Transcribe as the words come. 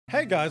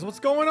Hey guys, what's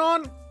going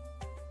on?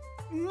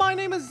 My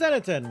name is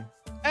Zenaton,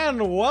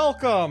 and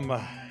welcome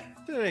to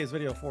today's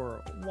video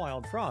for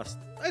Wildfrost.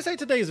 I say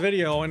today's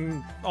video,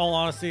 in all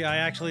honesty, I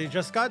actually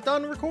just got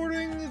done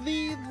recording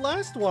the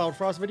last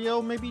Wildfrost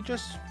video, maybe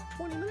just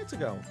 20 minutes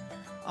ago.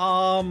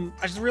 I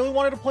just really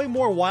wanted to play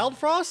more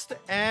Wildfrost,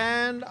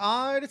 and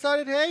I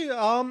decided, hey,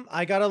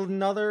 I got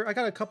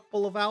a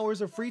couple of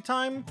hours of free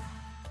time.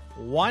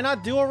 Why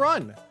not do a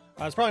run?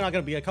 It's probably not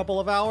gonna be a couple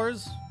of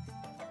hours,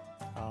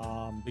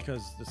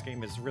 because this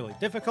game is really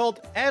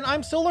difficult, and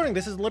I'm still learning.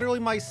 This is literally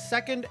my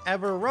second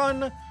ever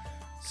run,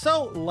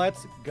 so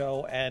let's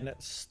go and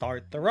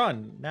start the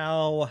run.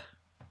 Now,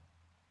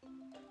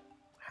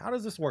 how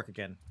does this work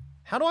again?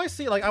 How do I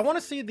see, like, I want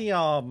to see the,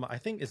 I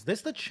think, is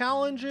this the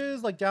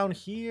challenges, like, down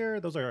here?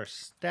 Those are our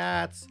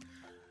stats.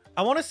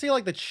 I want to see,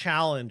 like, the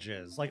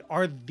challenges. Like,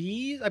 are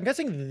these, I'm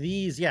guessing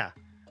these, yeah.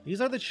 These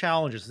are the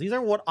challenges. These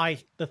are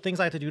the things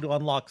I have to do to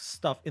unlock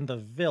stuff in the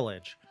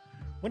village.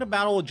 Win a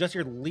battle with just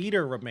your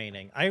leader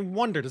remaining. I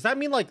wonder, does that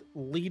mean like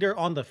leader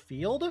on the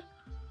field?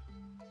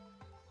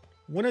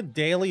 Win a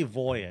daily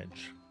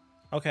voyage.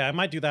 Okay, I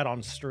might do that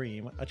on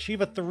stream.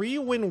 Achieve a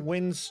 3-win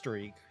win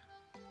streak.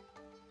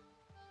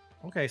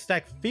 Okay,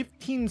 stack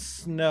 15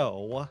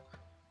 snow.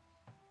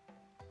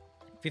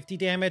 50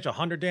 damage,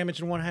 100 damage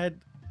in one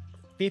head.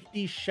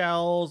 50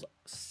 shells,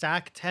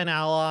 sack 10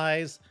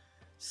 allies.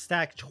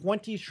 Stack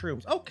 20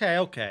 shrooms. Okay,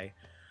 okay.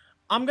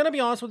 I'm gonna be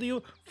honest with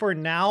you, for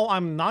now,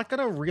 I'm not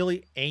gonna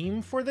really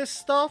aim for this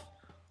stuff.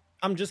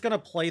 I'm just gonna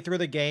play through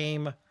the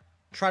game,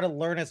 try to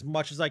learn as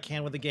much as I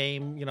can with the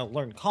game, you know,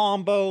 learn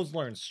combos,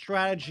 learn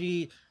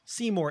strategy,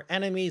 see more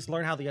enemies,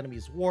 learn how the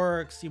enemies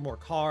work, see more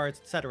cards,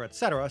 etc.,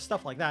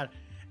 stuff like that.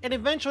 And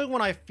eventually,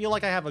 when I feel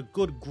like I have a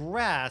good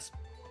grasp,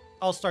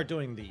 I'll start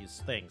doing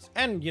these things.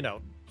 And, you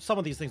know, some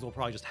of these things will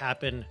probably just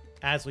happen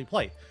as we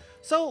play.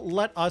 So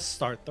let us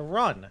start the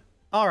run.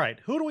 All right,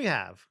 who do we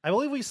have? I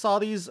believe we saw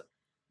these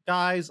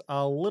guys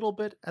a little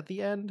bit at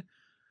the end.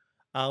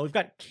 We've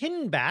got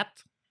Kinbat,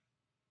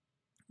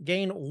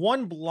 gain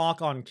 1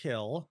 block on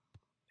kill.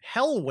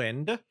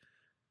 Hellwind,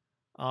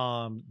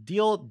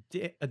 deal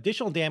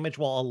additional damage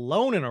while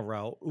alone in a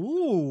row.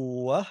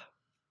 Ooh,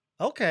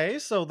 okay,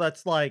 so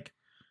that's like,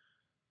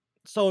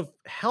 so if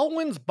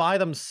Hellwinds by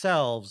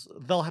themselves,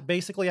 they'll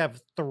basically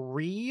have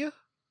 3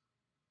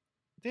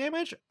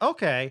 damage.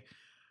 Okay,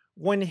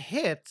 when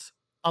hit,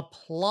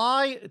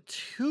 apply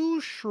 2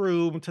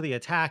 shroom to the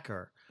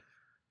attacker.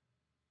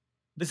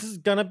 This is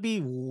gonna be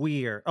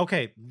weird.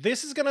 Okay,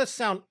 this is gonna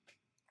sound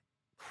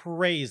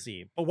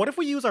crazy, but what if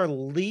we use our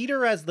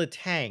leader as the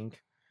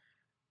tank?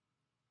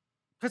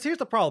 Because here's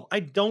the problem.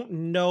 I don't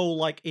know,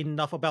 like,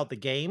 enough about the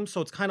game,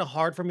 so it's kind of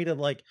hard for me to,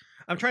 like,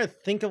 I'm trying to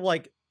think of,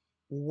 like,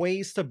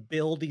 ways to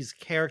build these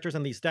characters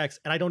and these decks,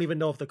 and I don't even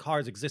know if the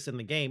cards exist in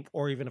the game,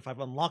 or even if I've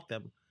unlocked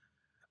them.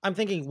 I'm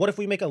thinking, what if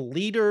we make a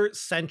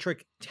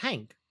leader-centric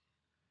tank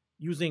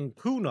using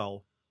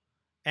Kuno?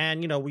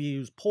 And, you know, we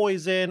use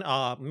poison,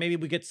 maybe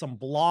we get some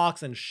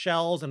blocks and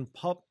shells and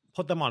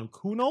put them on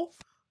Kuno.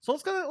 So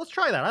let's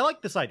try that. I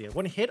like this idea.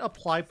 When hit,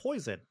 apply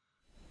poison.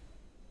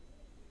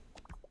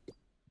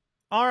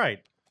 All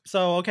right.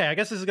 So, okay, I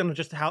guess this is going to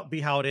just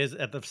be how it is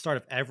at the start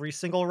of every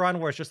single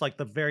run, where it's just like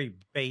the very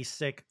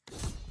basic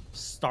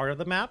start of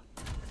the map.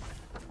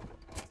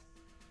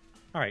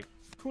 All right,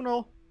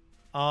 Kuno.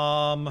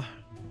 Throw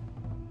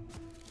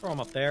him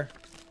up there.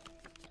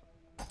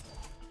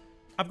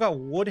 I've got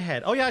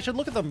Woodhead. Oh yeah, I should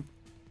look at the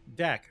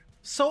deck.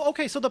 So,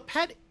 okay, so the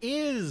pet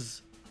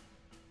is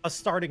a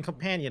starting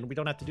companion we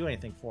don't have to do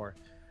anything for.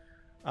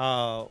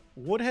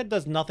 Woodhead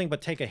does nothing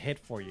but take a hit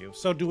for you.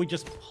 So do we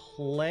just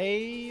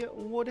play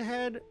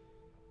Woodhead?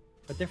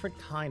 A different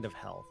kind of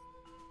health.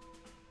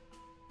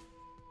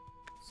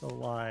 So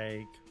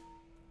like...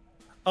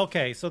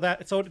 Okay, so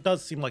it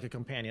does seem like a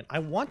companion. I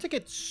want to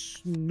get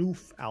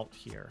Snoof out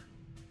here.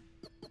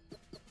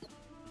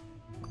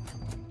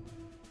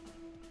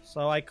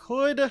 So I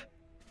could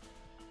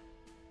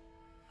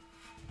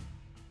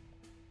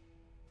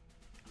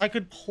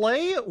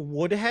play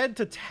Woodhead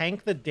to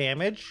tank the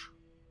damage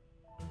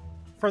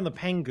from the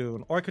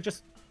Penguin, or I could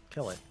just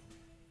kill it,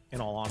 in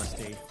all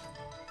honesty.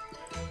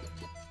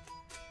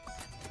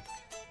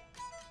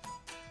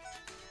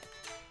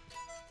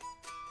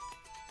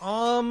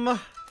 So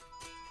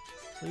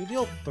you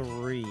deal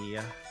 3.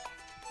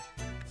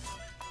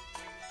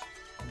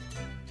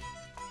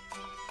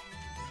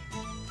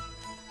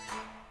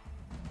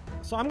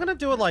 So I'm gonna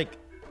do it like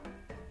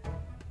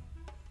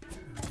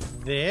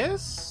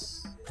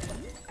this.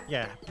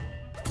 Yeah,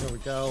 there we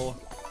go.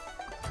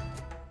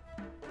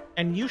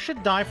 And you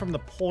should die from the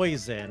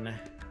poison,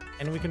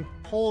 and we can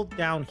pull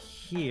down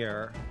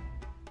here.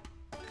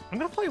 I'm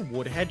gonna play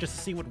Woodhead just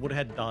to see what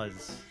Woodhead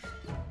does.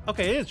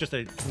 Okay, it is just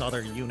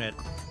another unit.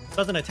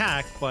 Doesn't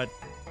attack, but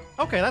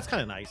okay, that's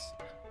kind of nice.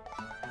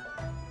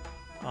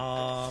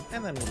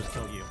 And then we'll just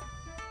kill you.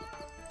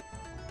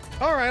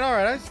 All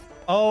right.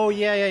 Oh,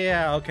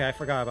 yeah. Okay, I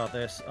forgot about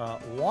this.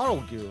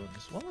 Waddle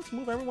Goons. Well, let's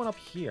move everyone up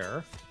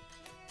here.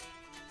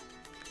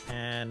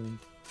 And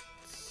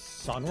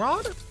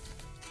Sunrod?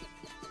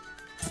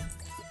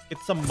 get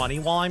some money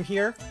while I'm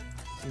here.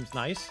 Seems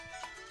nice.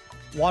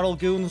 Waddle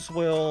Goons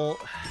will...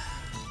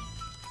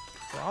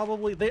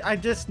 probably... I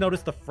just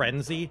noticed the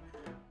frenzy.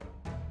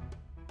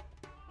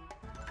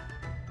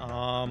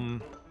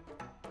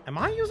 Am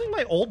I using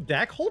my old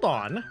deck? Hold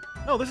on.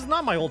 No, this is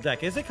not my old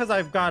deck, is it? Because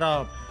I've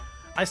got,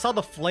 I saw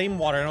the Flame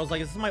Water, and I was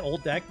like, is this my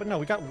old deck? But no,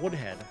 we got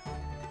Woodhead.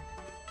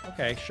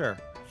 Okay, sure.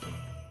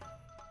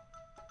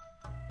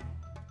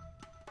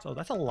 So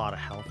that's a lot of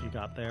health you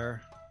got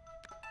there.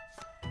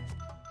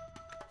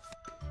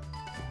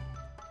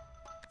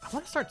 I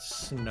want to start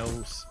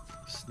snow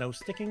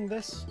sticking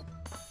this.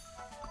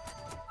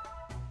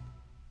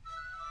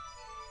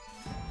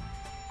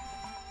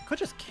 Could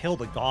just kill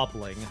the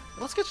goblin.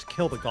 Let's just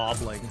kill the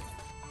goblin.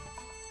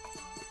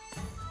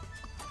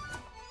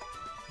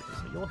 Okay,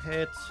 so you'll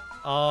hit.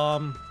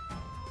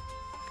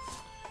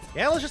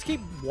 Yeah, let's just keep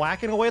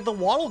whacking away at the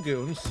Waddle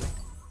Goons.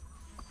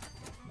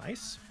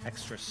 Nice.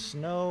 Extra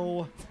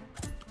snow.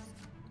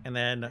 And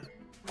then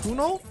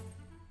Kuno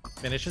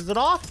finishes it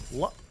off.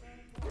 I'm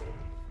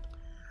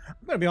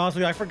gonna be honest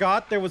with you, I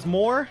forgot there was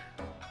more.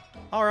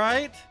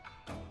 Alright.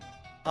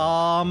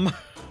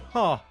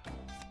 Huh.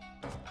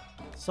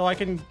 So I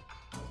can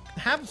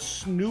have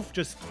Snoof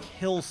just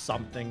kill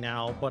something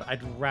now, but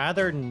I'd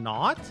rather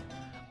not.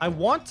 I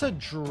want to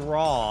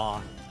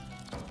draw,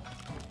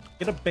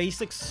 get a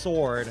basic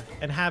sword,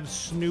 and have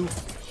Snoof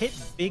hit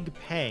Big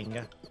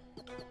Peng.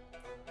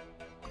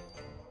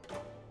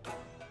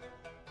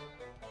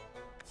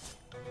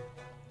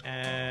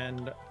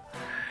 And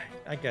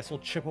I guess we'll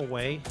chip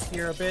away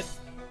here a bit.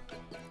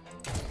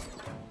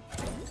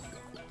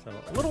 So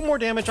a little more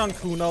damage on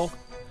Kuno.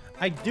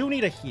 I do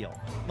need a heal.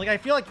 Like, I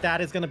feel like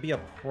that is going to be a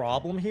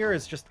problem here.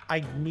 It's just,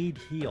 I need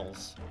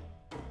heals.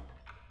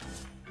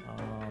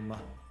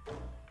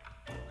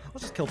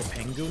 Let's just kill the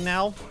Penguin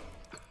now.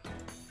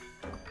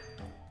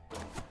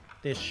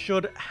 This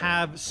should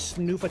have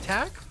Snoof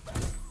attack.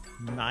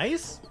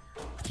 Nice.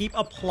 Keep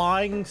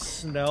applying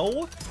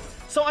snow.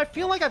 So I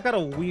feel like I've got a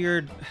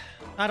weird...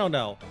 I don't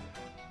know.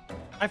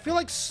 I feel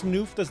like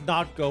Snoof does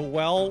not go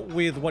well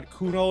with what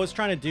Kuno is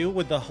trying to do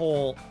with the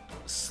whole...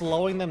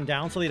 slowing them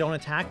down so they don't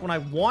attack when I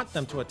want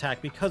them to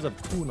attack because of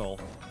Kuno.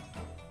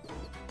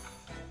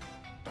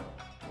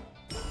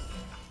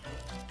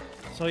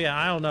 So yeah,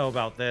 I don't know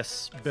about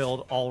this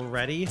build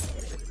already,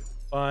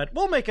 but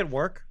we'll make it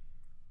work.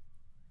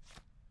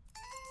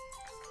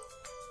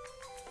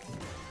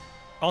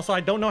 Also, I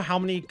don't know how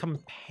many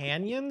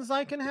companions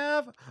I can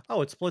have.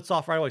 Oh, it splits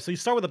off right away. So you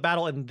start with a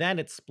battle and then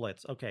it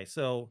splits. Okay,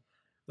 so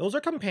those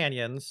are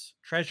companions.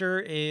 Treasure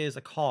is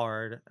a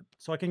card.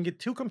 So I can get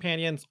 2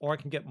 companions, or I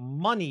can get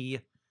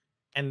money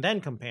and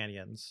then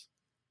companions.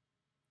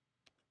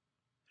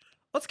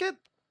 Let's get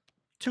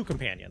 2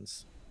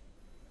 companions.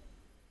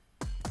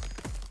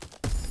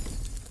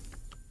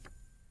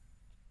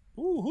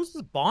 Ooh, who's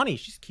this Bonnie?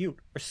 She's cute.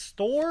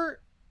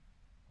 Restore.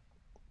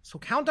 So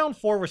countdown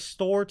 4,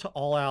 restore to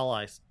all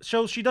allies.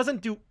 So she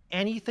doesn't do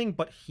anything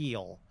but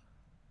heal.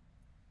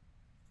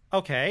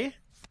 Okay.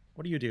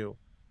 What do you do?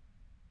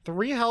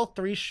 3 health,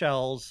 3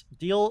 shells.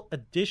 Deal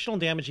additional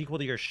damage equal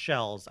to your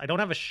shells. I don't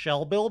have a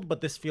shell build,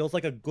 but this feels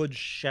like a good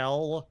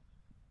shell...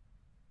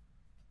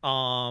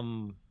 a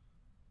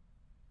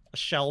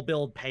shell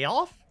build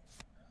payoff?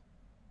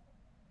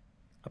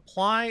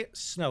 Apply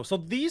snow. So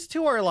these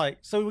 2 are like...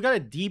 So we got a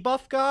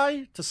debuff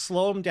guy to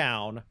slow him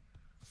down.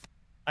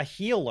 A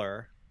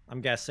healer, I'm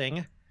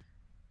guessing.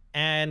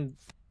 And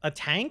a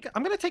tank.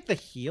 I'm going to take the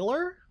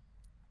healer.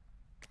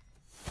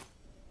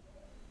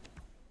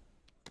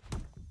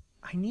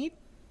 I need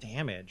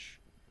damage,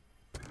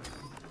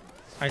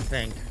 I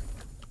think.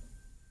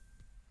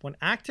 When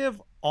active,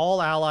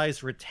 all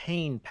allies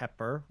retain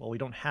pepper. Well, we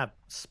don't have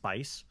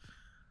spice.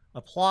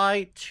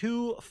 Apply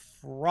 2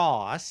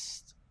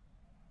 frost.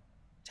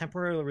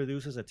 Temporarily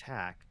reduces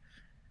attack.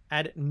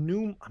 Add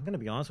new... I'm going to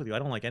be honest with you. I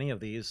don't like any of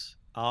these.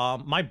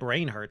 My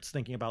brain hurts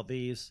thinking about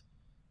these.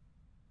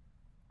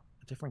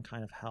 A different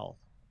kind of health.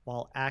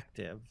 While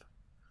active.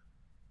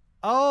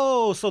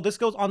 Oh, so this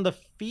goes on the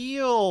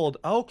field.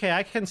 Okay,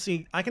 I can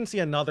see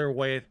another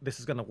way this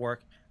is going to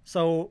work.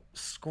 So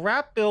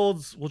scrap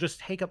builds will just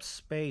take up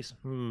space.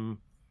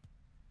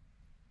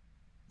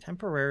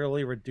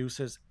 Temporarily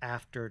reduces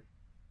after...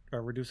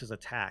 or reduces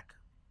attack.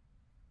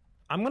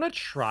 I'm going to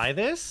try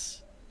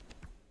this.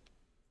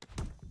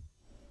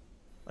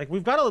 Like,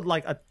 we've got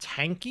a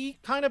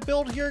tanky kind of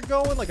build here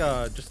going. Like,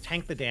 just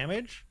tank the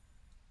damage.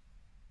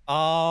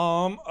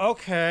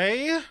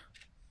 Okay.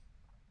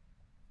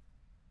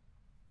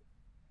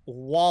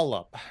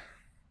 Wallop.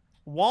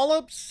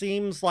 Wallop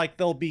seems like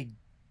they'll be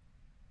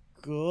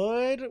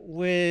good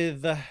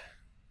with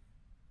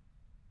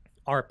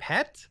our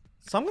pet.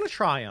 So I'm going to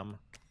try them.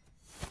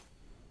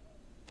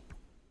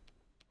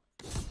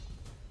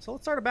 So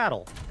let's start a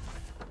battle.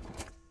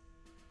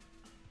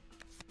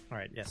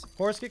 Alright, yes. Of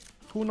course, get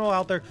Kuno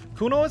out there.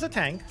 Kuno is a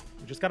tank.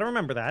 We just got to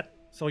remember that.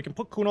 So we can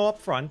put Kuno up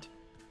front.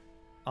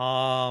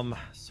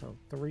 So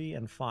 3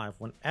 and 5.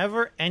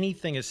 Whenever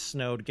anything is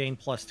snowed, gain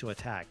 +2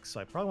 attack. So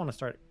I probably want to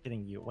start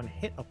getting you. When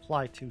hit,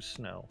 apply 2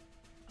 snow.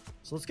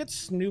 So let's get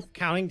Snoop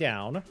counting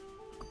down.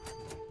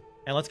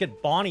 And let's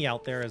get Bonnie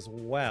out there as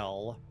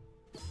well.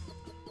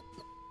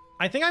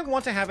 I think I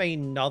want to have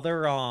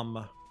another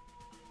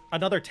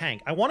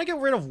tank. I want to get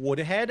rid of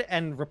Woodhead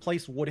and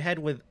replace Woodhead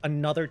with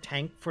another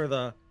tank for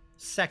the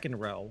second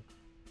row.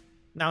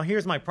 Now,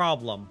 here's my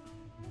problem.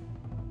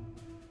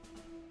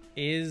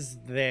 Is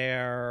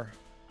there...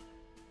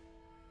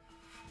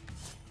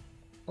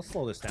 Let's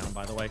slow this down,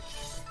 by the way.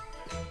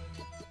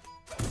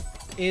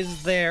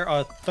 Is there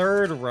a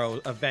third row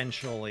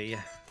eventually?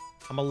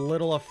 I'm a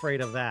little afraid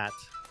of that.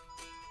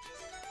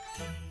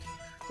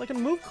 So I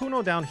can move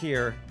Kuno down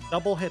here,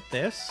 double hit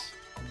this.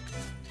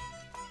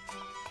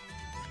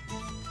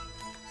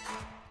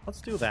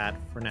 Let's do that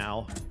for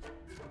now.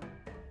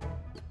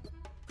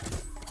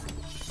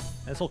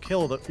 This will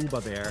kill the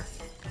Uba Bear.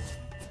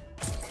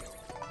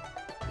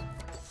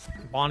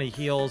 Bonnie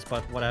heals,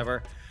 but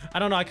whatever. I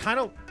don't know, I kind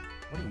of...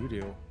 What do you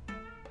do?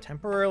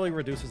 Temporarily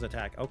reduces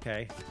attack.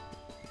 Okay.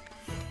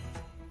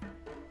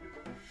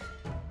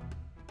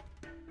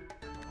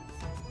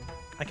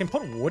 I can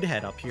put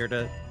Woodhead up here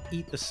to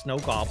eat the Snow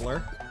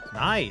Gobbler.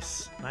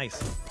 Nice.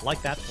 Nice.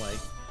 Like that play.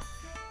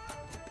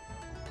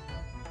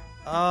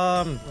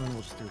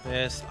 We'll just do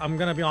this. I'm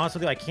gonna be honest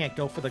with you, I can't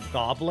go for the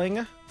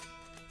Gobbling.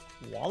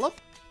 Wallop?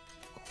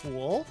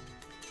 Cool.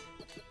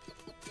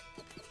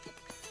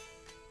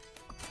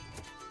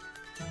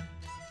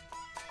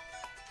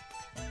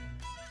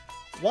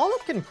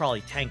 Wallop can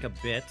probably tank a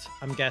bit,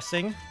 I'm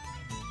guessing.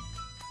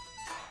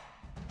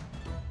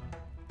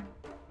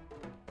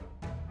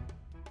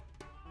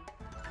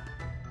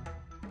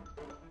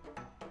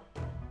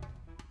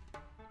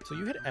 So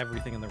you hit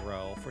everything in the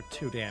row for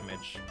 2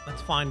 damage.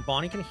 That's fine.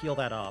 Bonnie can heal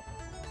that up.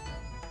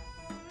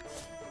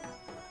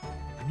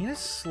 I need to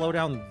slow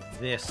down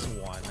this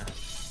one.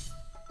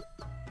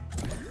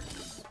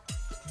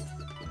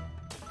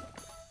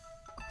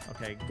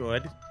 Okay,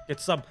 good.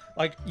 It's some...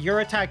 Like, your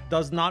attack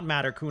does not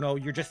matter, Kuno.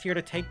 You're just here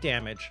to take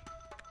damage.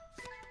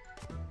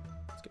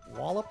 Let's get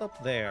Walloped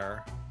up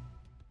there.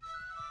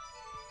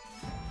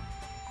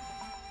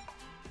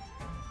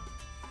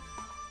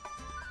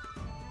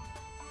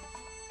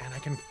 And I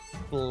can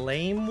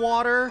Flame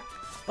Water.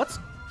 Let's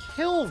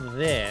kill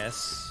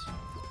this.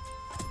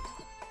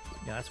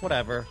 Yeah, that's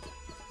whatever.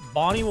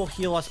 Bonnie will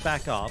heal us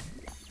back up.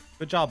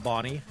 Good job,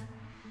 Bonnie.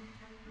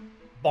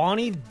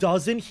 Bonnie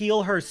doesn't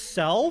heal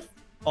herself?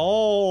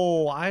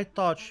 Oh, I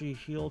thought she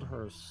healed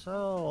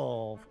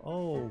herself.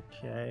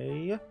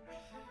 Okay.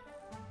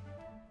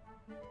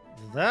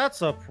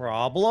 That's a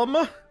problem.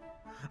 I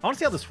want to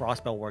see how this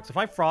Frost Spell works. If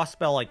I Frost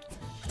Spell, like,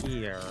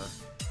 here...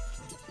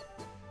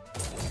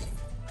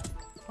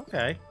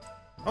 Okay.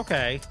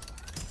 Okay.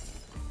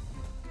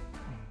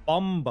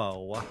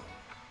 Bumbo.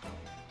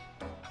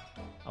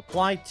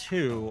 Apply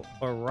 2.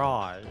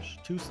 Barrage.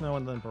 2 snow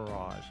and then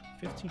barrage.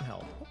 15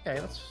 health. Okay,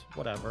 that's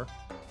whatever.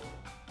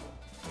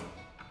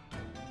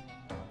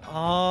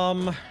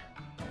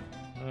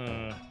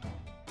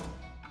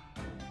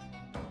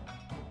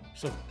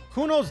 So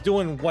Kuno's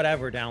doing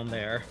whatever down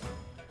there.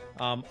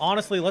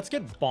 Honestly, let's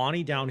get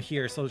Bonnie down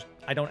here so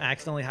I don't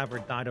accidentally have her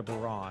die to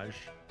barrage.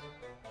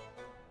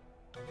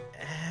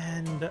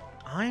 And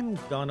I'm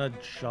gonna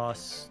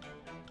just...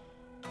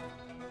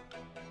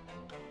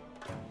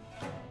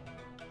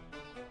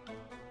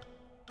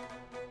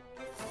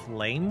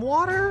 Flame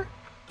Water?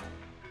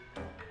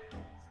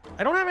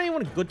 I don't have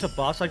anyone good to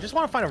buff, so I just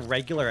want to find a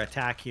regular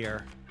attack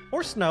here.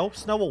 Or Snow.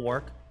 Snow will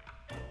work.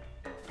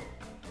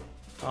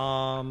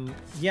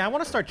 Yeah, I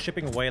want to start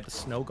chipping away at the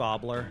Snow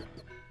Gobbler.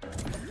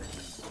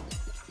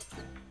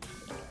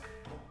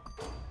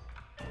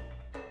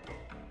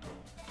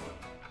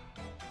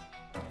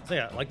 So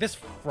yeah, like this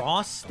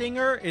Frost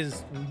Stinger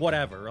is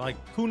whatever. Like,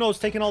 Kuno's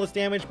taking all this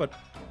damage, but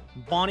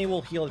Bonnie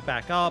will heal it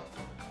back up.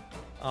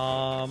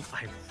 I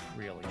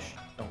really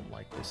don't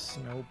like this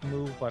Snow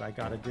move, but I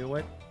gotta do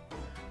it.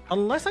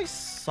 Unless I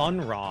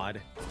Sun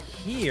Rod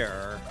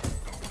here,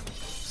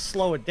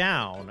 slow it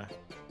down.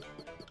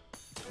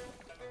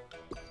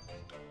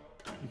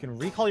 You can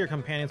recall your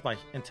companions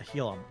and to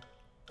heal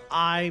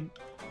them.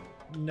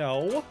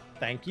 No,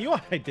 thank you.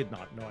 I did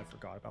not know. I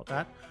forgot about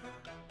that.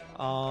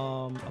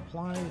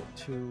 Apply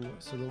to,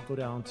 so we'll go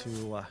down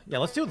to, yeah,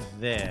 let's do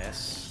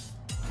this.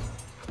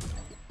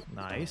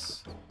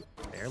 Nice.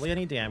 Barely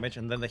any damage,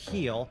 and then the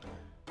heal.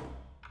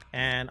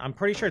 And I'm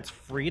pretty sure it's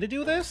free to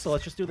do this, so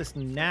let's just do this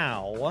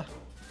now.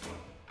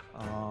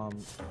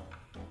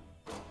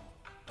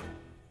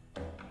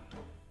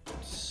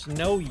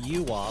 Snow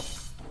you up.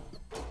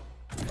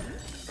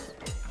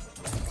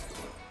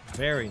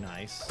 Very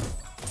nice.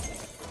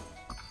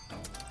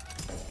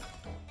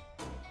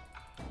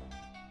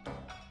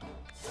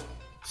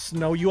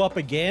 Snow you up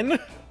again?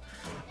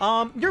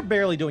 You're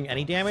barely doing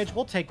any damage.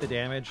 We'll take the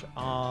damage.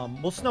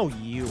 We'll snow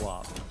you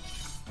up.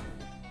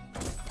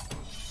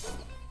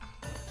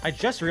 I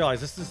just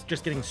realized this is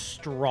just getting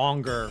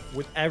stronger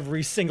with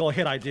every single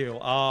hit I do.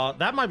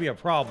 That might be a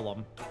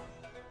problem.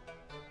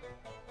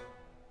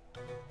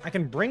 I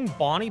can bring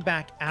Bonnie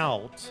back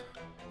out.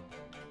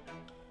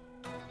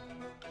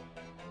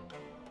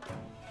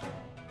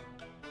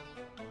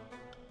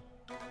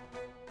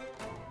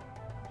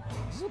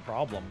 is a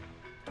problem.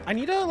 I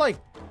need to, like...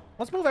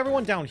 Let's move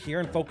everyone down here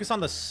and focus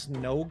on the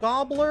snow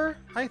gobbler,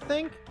 I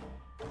think.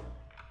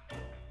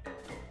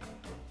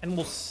 And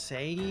we'll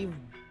save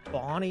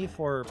Bonnie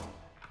for...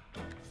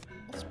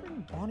 Let's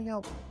bring Bonnie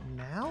out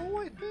now,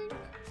 I think?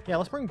 Yeah,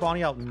 let's bring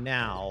Bonnie out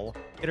now.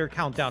 Get her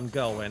countdown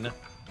going.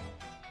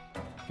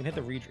 Can hit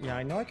the reach. Yeah,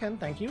 I know I can.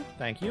 Thank you.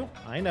 Thank you.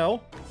 I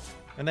know.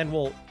 And then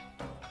we'll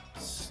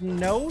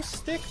snow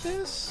stick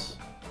this.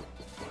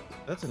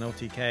 That's an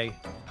OTK.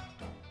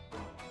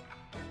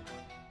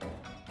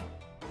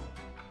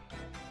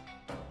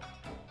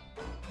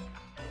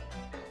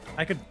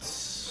 I could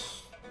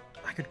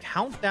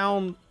count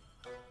down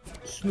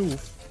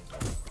Snoof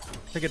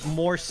to get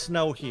more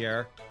snow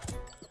here.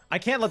 I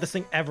can't let this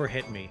thing ever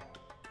hit me.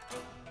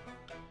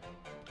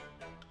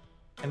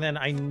 And then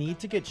I need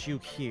to get you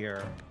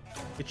here.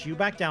 Get you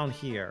back down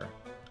here.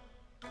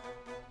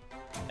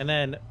 And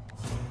then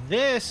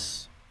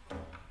this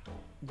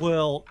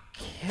will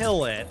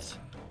kill it.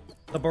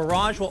 The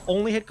barrage will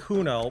only hit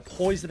Kuno,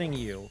 poisoning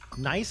you.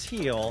 Nice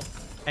heal.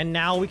 And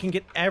now we can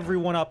get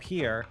everyone up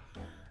here.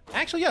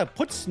 Actually, yeah,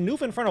 put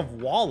Snoof in front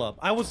of Wallop.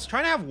 I was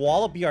trying to have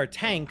Wallop be our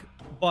tank,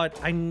 but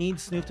I need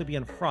Snoof to be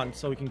in front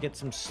so we can get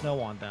some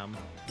snow on them.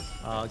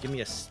 Give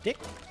me a stick.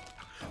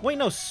 Wait,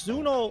 no,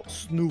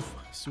 Snoof,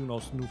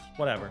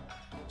 whatever.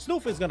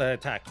 Snoof is gonna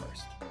attack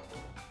first.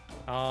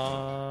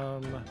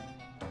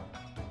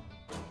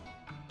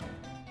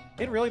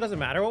 It really doesn't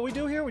matter what we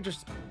do here. We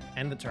just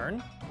end the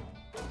turn.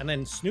 And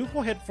then Snoof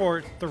will hit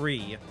for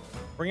 3.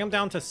 Bring him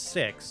down to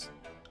 6.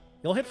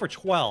 He'll hit for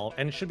 12,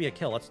 and it should be a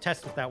kill. Let's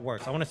test if that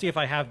works. I want to see if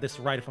I have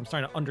this right, if I'm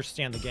starting to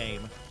understand the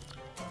game.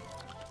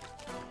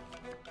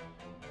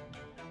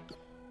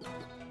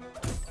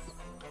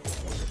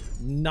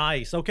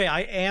 Nice. Okay,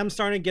 I am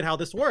starting to get how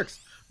this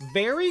works.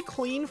 Very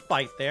clean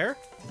fight there.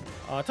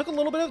 Took a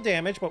little bit of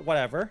damage, but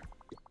whatever.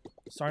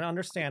 Starting to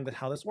understand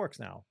how this works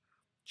now.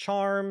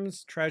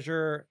 Charms,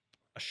 treasure,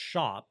 a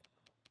shop,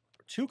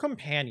 2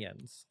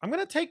 companions. I'm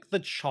going to take the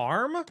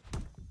charm.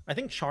 I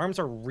think charms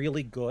are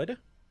really good.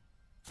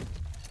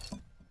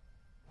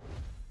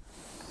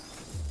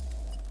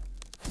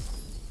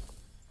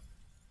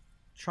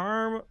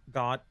 Charm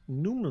got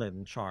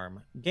Noomlin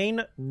charm.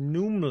 Gain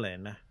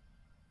Noomlin.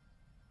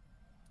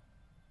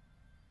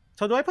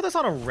 So do I put this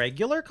on a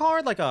regular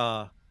card? Like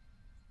a...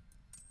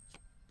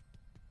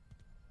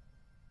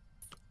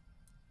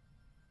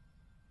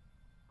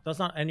 Does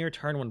not end your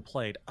turn when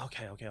played.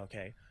 Okay, okay,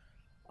 okay.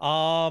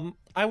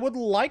 I would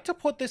like to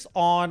put this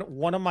on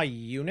one of my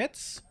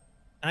units.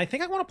 And I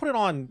think I want to put it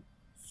on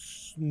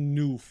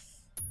Snoof.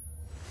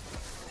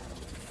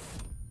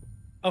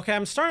 Okay,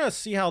 I'm starting to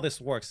see how this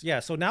works. Yeah,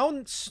 so now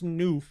in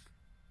Snoof,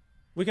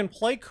 we can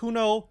play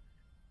Kuno.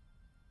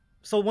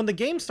 So when the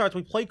game starts,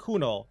 we play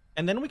Kuno.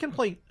 And then we can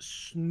play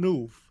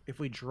Snoof if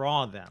we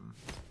draw them.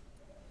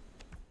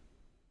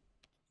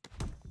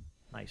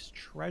 Nice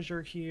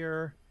treasure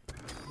here.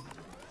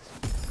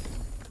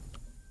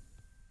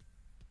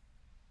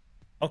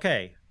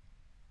 Okay.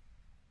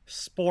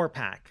 Spore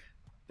Pack.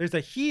 There's a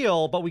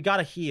heal, but we got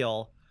a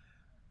heal.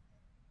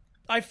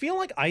 I feel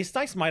like Ice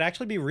Dice might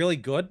actually be really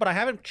good, but I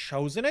haven't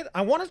chosen it.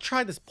 I want to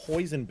try this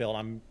poison build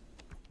I'm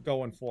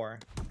going for.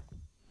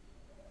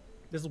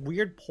 This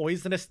weird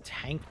poisonous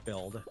tank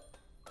build.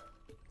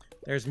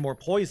 There's more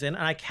poison,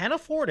 and I can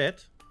afford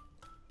it.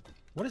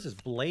 What is this?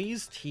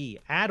 Blaze Tea.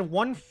 Add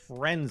 1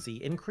 frenzy.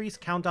 Increase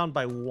countdown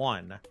by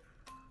 1.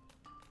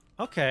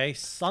 Okay,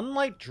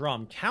 Sunlight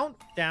Drum.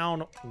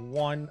 Countdown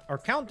 1, or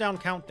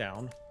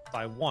countdown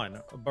by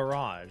 1.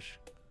 Barrage.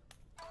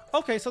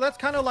 Okay, so that's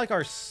kind of like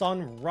our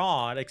Sun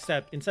Rod,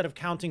 except instead of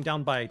counting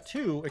down by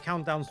 2, it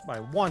counts down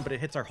by 1, but it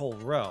hits our whole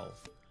row.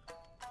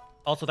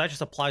 Also, that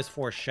just applies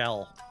for a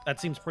shell.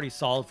 That seems pretty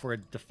solid for a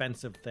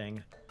defensive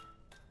thing.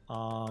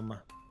 So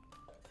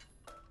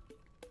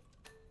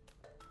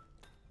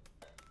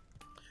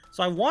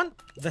I want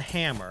the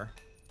hammer.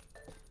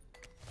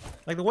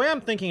 Like, the way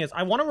I'm thinking is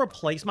I want to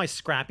replace my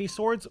scrappy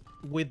swords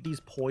with these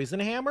poison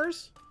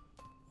hammers.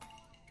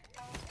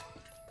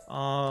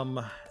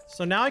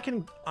 So now I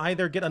can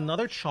either get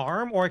another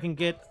charm or I can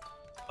get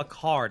a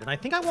card. And I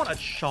think I want a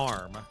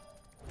charm.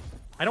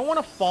 I don't want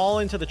to fall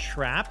into the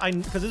trap,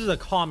 because this is a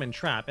common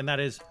trap, and that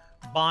is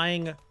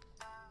buying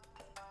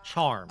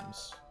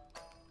charms.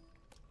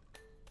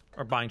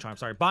 Or buying charms,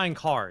 sorry. Buying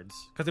cards,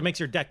 because it makes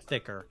your deck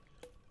thicker.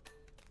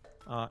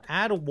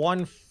 Add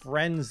 1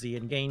 frenzy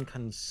and gain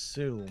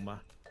consume.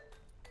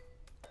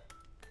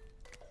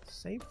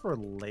 Save for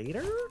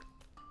later?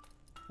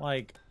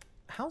 Like,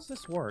 how's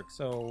this work?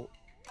 So...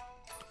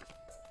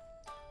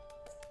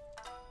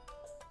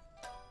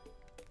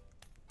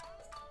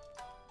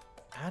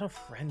 Add a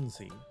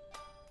frenzy.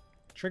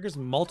 Triggers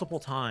multiple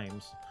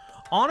times.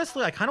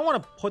 Honestly, I kind of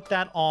want to put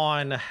that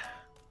on...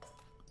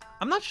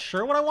 I'm not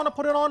sure what I want to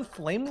put it on.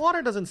 Flame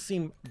Water doesn't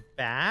seem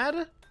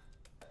bad.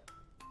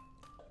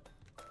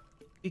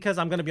 Because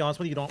I'm going to be honest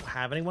with you, don't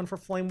have anyone for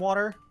Flame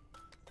Water.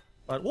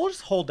 But we'll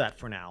just hold that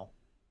for now.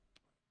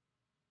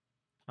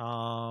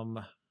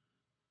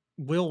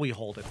 Will we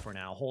hold it for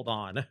now? Hold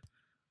on.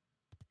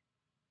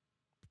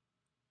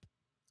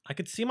 I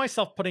could see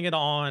myself putting it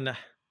on...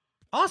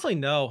 Honestly,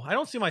 no. I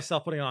don't see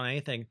myself putting it on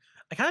anything.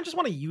 I kind of just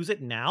want to use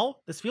it now.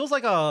 This feels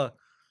like a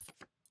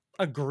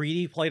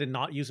greedy play to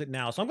not use it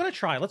now. So I'm going to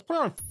try. Let's put it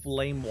on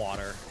Flame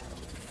Water.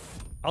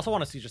 I also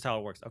want to see just how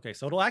it works. Okay,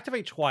 so it'll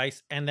activate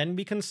twice and then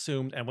be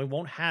consumed, and we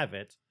won't have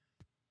it.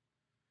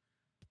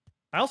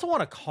 I also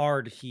want a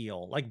card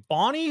heal. Like,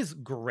 Bonnie's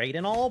great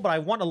and all, but I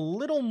want a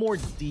little more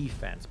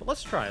defense. But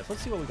let's try this.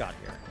 Let's see what we got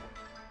here.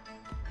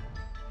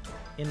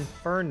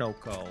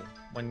 Infernoco.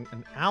 When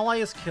an ally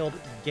is killed,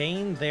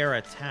 gain their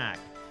attack.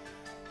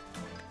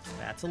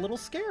 That's a little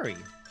scary.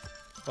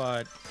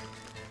 But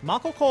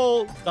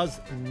Makoko does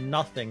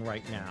nothing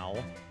right now.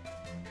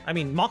 I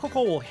mean,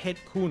 Makoko will hit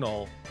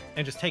Kuno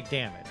and just take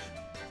damage.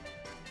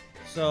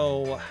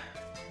 So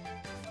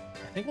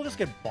I think we'll just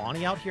get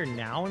Bonnie out here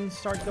now and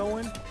start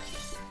going.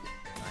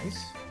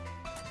 Nice.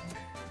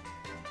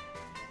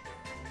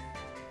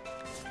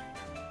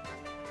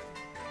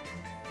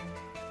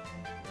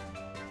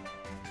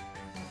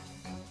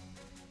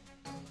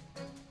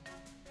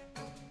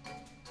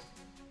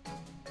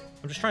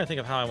 I'm just trying to think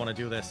of how I want to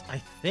do this. I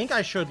think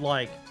I should,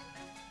 like...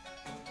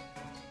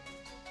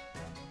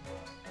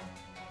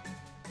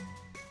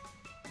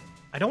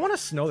 I don't want to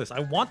snow this. I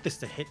want this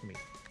to hit me.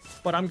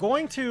 But I'm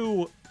going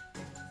to...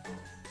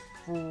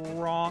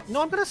 No,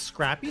 I'm going to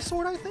Scrappy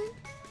Sword, I think?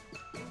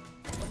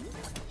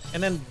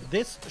 And then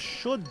this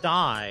should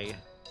die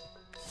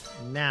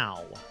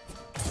now.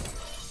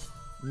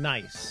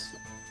 Nice.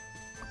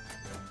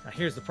 Now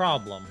here's the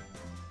problem.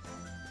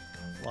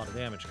 A lot of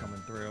damage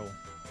coming through.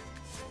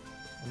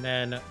 And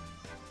then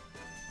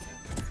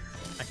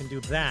I can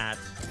do that.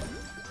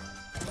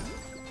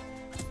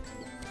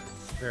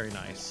 Very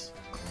nice.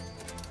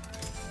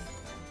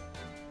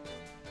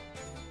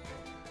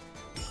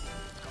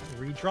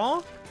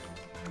 Redraw?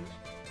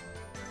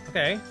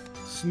 Okay.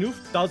 Snoof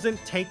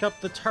doesn't take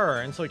up the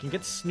turn, so he can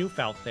get Snoof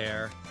out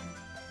there.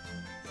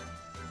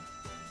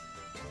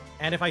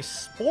 And if I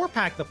Spore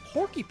Pack, the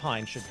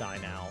Porcupine should die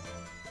now.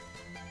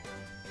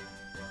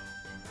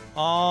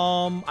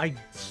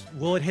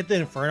 Will it hit the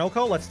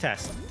Infernoco? Let's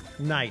test.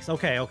 Nice.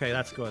 Okay, okay,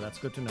 that's good. That's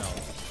good to know.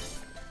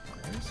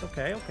 Nice.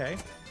 Okay, okay.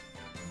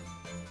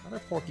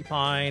 Another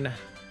Porcupine.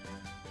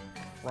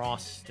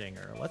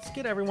 Frostinger. Let's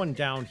get everyone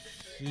down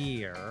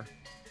here.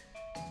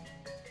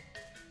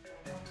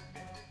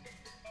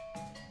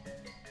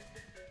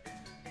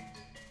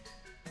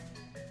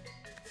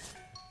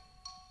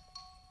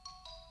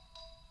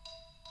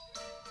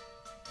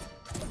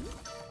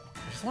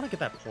 I just want to get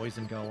that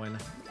poison going.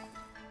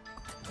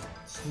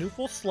 Snoof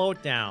will slow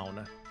it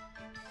down.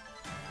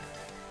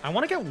 I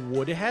want to get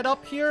Woodhead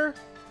up here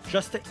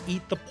just to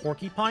eat the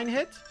Porcupine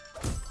hit.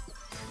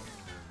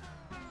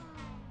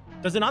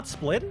 Does it not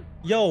split?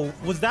 Yo,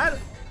 was that...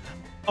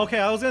 Okay,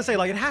 I was going to say,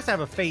 like, it has to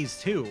have a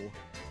phase 2.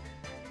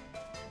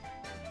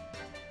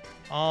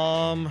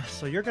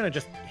 So you're going to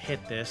just hit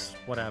this,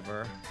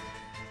 whatever.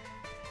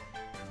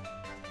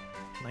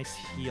 Nice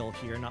heal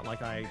here, not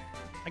like I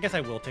guess I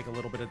will take a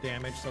little bit of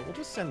damage, so we'll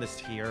just send this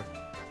here.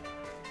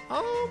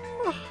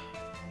 We'll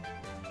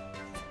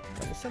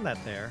send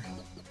that there.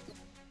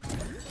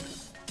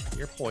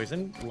 You're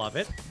poisoned. Love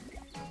it.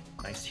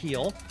 Nice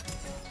heal.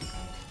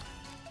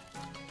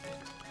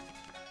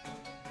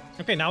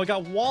 Okay, now we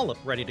got Wallop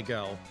ready to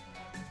go.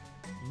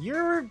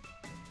 You're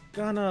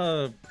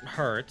gonna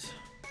hurt.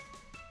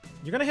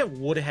 You're gonna hit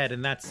Woodhead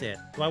and that's it.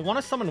 Do I want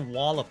to summon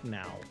Wallop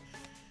now?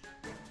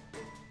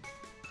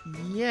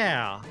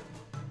 Yeah.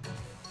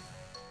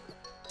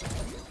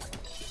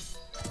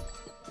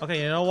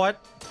 Okay, you know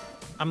what?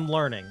 I'm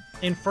learning.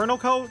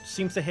 Infernoco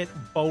seems to hit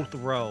both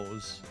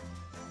rows.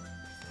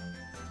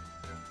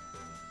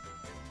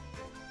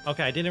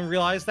 Okay, I didn't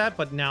realize that,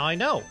 but now I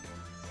know.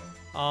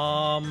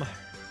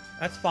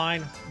 That's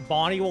fine.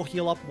 Bonnie will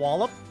heal up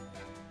Wallop.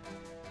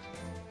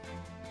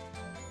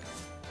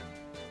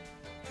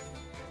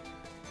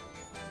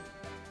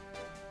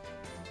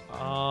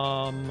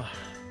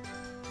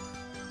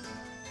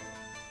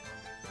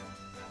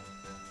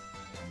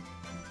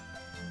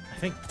 I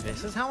think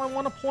this is how I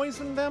want to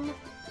poison them.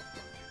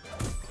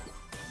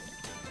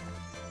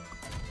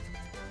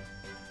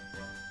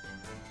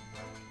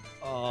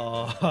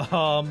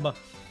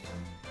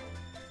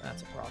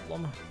 That's a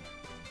problem.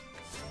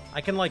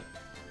 I can, like,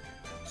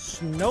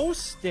 Snow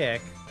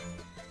Stick.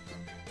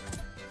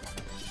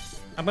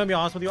 I'm gonna be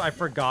honest with you, I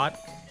forgot.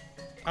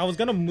 I was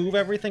gonna move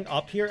everything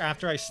up here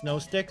after I Snow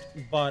Sticked,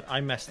 but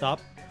I messed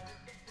up.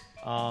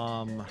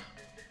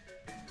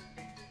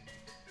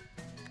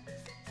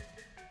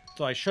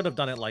 So I should have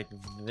done it like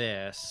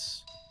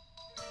this.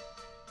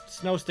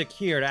 Snow Stick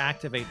here to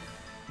activate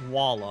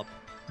Wallop.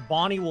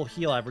 Bonnie will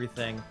heal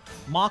everything.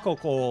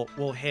 Makoko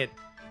will hit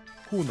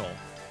Kuno.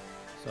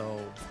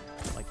 So,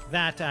 like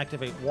that to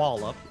activate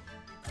Wallop.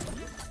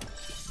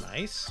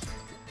 Nice.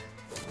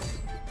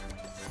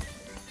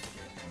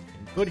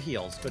 And good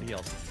heals, good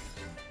heals.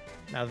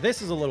 Now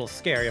this is a little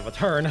scary of a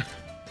turn. Okay,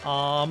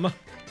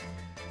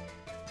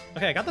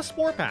 I got the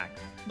Spore Pack.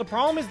 The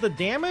problem is the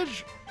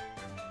damage...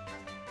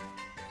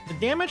 The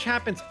damage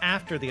happens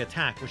after the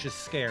attack, which is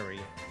scary.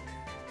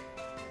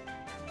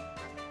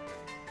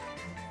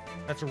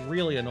 That's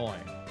really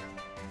annoying.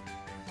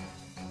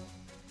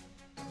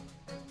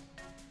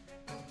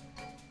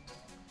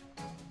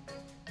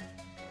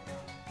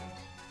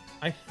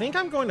 I think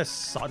I'm going to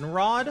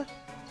Sunrod.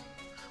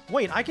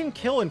 Wait, I can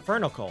kill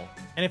Infernical.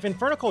 And if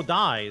Infernical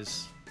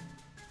dies,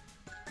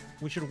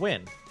 we should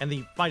win. And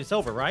the fight is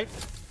over, right?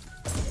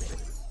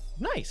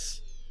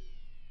 Nice.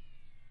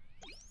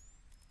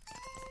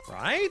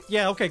 Right?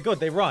 Yeah, okay, good.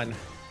 They run.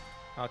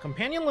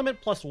 Companion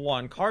limit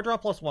 +1, card draw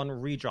 +1,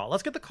 redraw.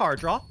 Let's get the card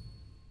draw.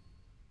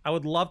 I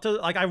would love to,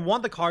 like, I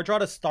want the card draw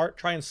to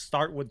try and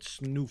start with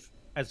Snoof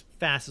as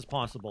fast as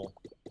possible.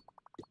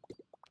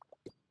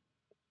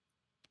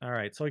 All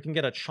right, so we can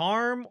get a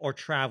charm or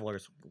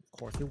travelers. Of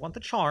course, we want the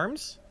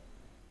charms.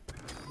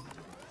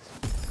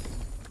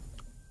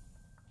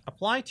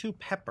 Apply 2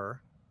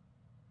 pepper.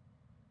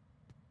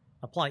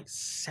 Apply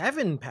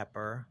 7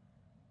 pepper.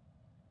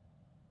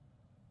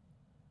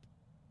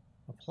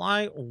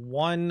 Apply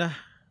 1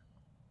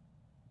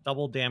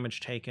 double damage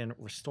taken.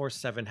 Restore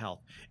 7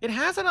 health. It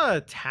has an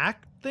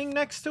attack thing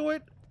next to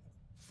it.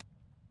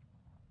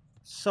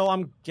 So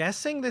I'm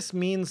guessing this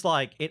means,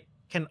 like, it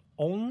can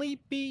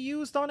only be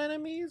used on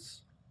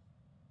enemies?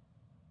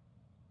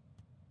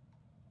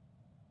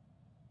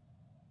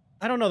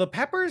 I don't know. The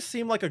peppers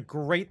seem like a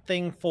great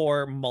thing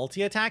for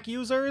multi-attack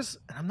users,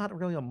 and I'm not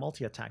really a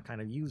multi-attack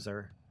kind of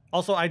user.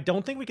 Also, I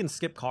don't think we can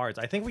skip cards.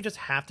 I think we just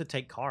have to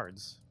take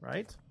cards,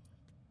 right?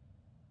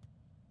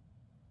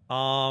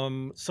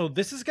 So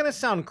this is gonna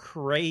sound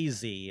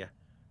crazy,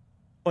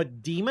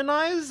 but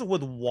Demonize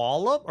with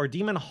Wallop, or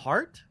Demon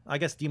Heart? I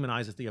guess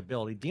Demonize is the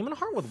ability. Demon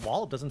Heart with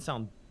Wallop doesn't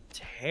sound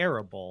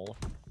terrible.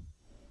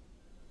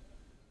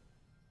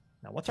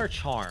 Now, what's our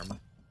charm?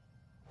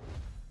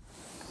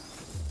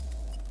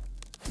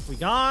 We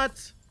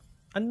got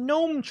a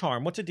gnome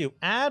charm. What's it do?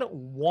 Add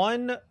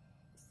 1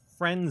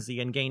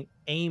 frenzy and gain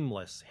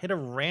aimless. Hit a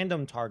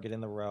random target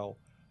in the row.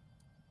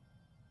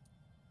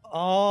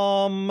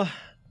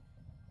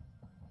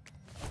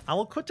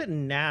 I'll equip it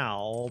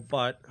now,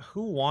 but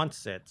who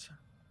wants it?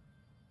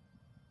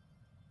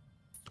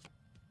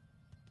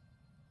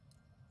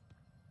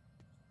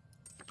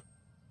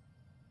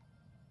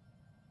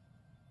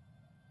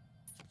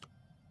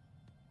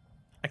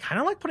 I kind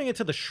of like putting it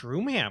to the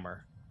Shroom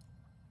Hammer.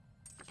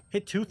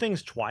 Hit 2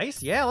 things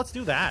twice? Yeah, let's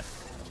do that.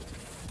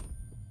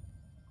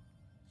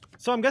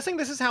 So I'm guessing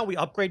this is how we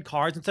upgrade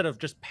cards instead of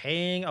just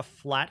paying a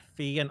flat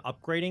fee and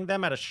upgrading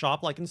them at a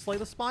shop like in Slay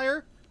the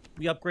Spire.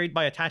 We upgrade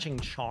by attaching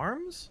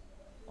charms.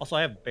 Also,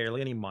 I have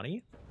barely any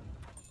money.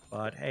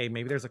 But hey,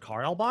 maybe there's a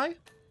card I'll buy.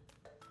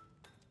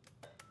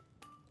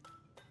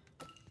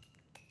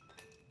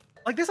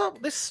 Like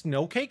this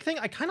snow cake thing,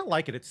 I kind of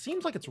like it. It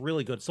seems like it's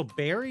really good. So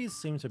berries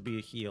seem to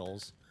be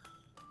heals.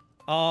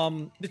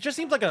 It just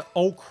seems like a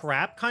oh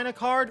crap kind of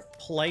card.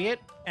 Play it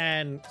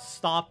and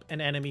stop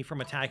an enemy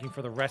from attacking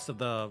for the rest of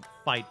the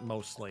fight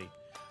mostly.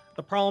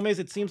 The problem is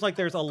it seems like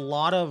there's a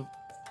lot of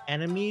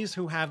enemies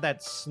who have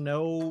that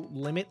snow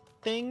limit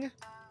thing,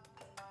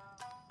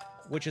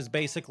 which is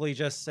basically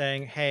just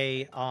saying,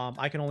 hey,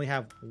 I can only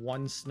have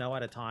 1 snow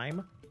at a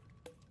time.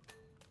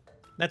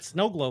 That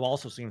snow globe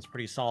also seems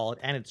pretty solid,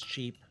 and it's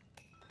cheap.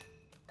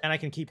 And I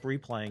can keep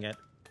replaying it.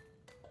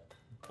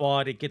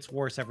 But it gets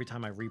worse every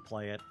time I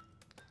replay it.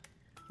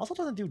 Also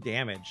doesn't do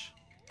damage.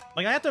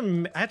 Like, I have to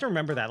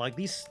remember that. Like,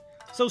 these...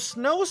 So,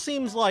 snow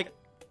seems like...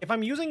 If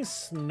I'm using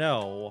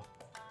snow...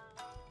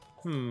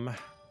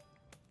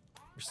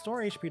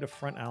 Restore HP to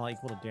front ally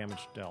equal to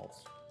damage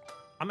dealt.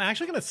 I'm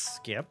actually going to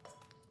skip.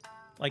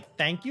 Like,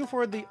 thank you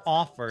for the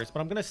offers,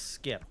 but I'm going to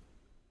skip.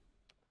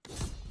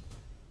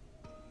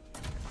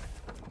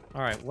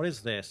 Alright, what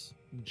is this?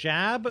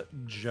 Jab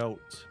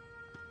Jote.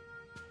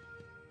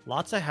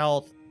 Lots of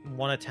health,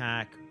 1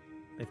 attack.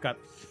 They've got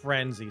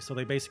Frenzy, so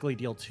they basically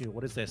deal 2.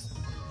 What is this?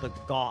 The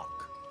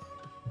Gawk.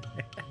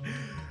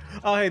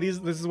 Oh, hey, this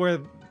is where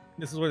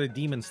the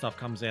demon stuff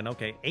comes in.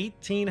 Okay,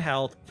 18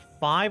 health,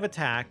 5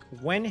 attack.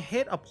 When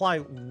hit, apply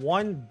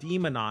 1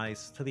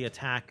 demonize to the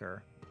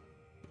attacker.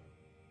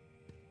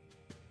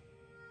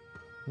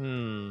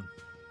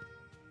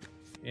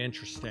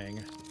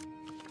 Interesting.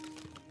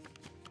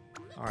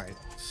 Alright,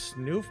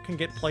 Snoof can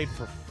get played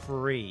for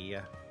free.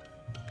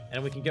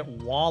 And we can get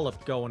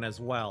Wallop going as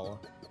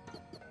well.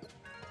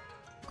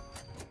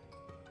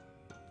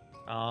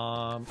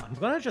 I'm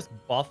gonna just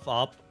buff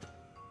up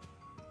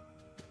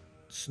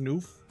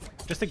Snoof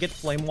just to get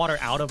Flame Water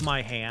out of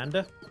my hand,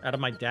 out of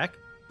my deck.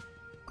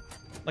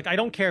 Like, I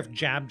don't care if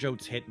Jab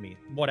Jotes hit me.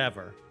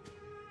 Whatever.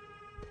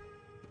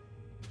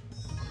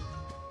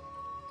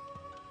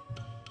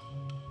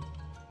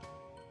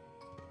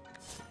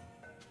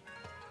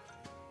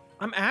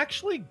 I'm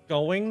actually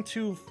going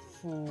to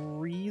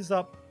freeze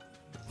up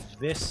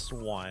this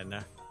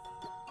one.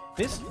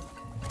 This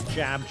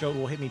Jab Jote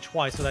will hit me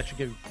twice, so that should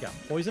give, yeah,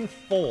 poison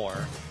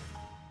 4.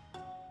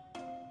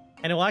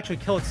 And it will actually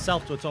kill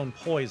itself to its own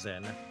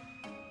poison.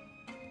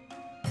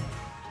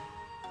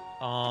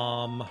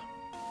 I'm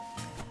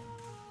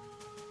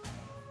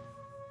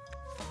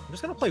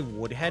just gonna play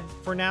Woodhead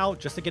for now,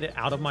 just to get it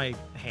out of my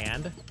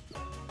hand.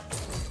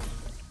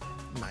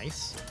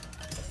 Nice.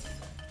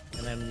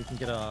 And then we can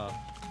get a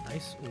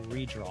nice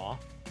redraw.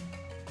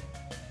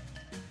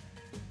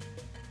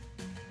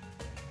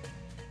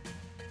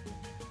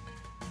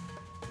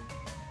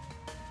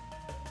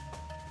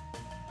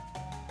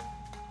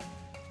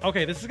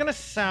 Okay, this is gonna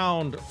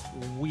sound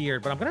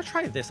weird, but I'm gonna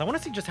try this. I want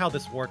to see just how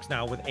this works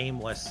now with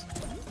aimless.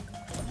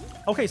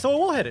 Okay, so it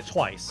will hit it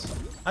twice.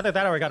 Either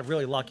that or I got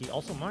really lucky.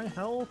 Also, my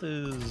health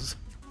is...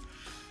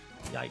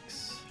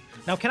 Yikes.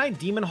 Now, can I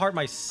Demon Heart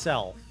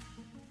myself?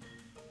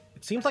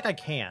 It seems like I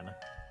can.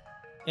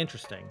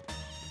 Interesting.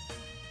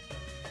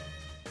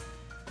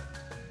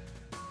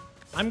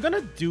 I'm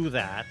gonna do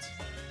that.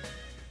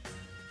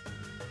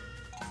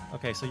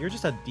 Okay, so you're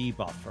just a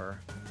debuffer.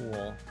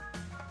 Cool.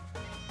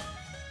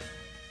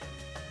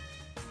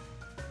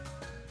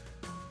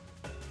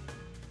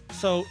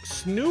 So,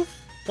 Snoof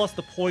plus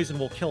the poison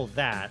will kill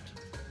that.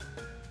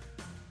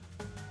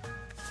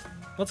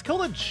 Let's kill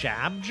the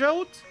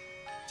Jabjote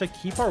to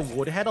keep our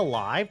Woodhead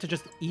alive to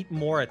just eat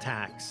more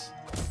attacks.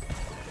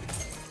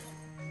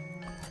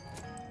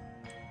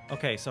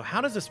 Okay, so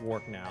how does this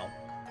work now?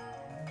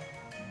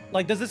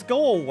 Like, does this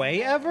go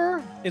away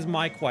ever? Is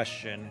my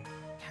question.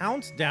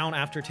 Counts down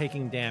after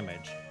taking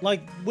damage.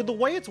 Like, with the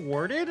way it's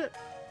worded,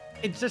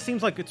 it just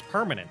seems like it's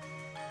permanent.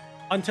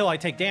 Until I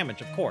take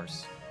damage, of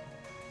course.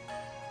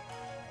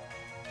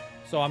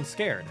 So I'm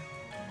scared.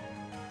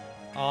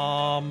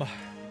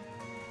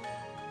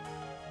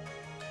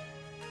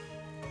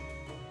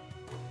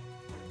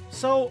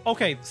 So,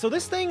 okay, so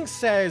this thing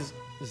says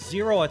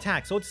 0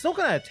 attack, so it's still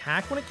gonna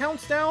attack when it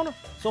counts down.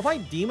 So if I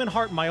Demon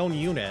Heart my own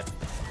unit,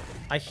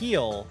 I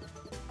heal,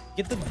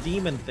 get the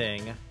demon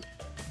thing.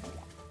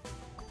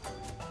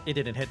 It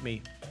didn't hit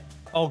me.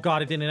 Oh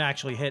god, it didn't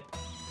actually hit.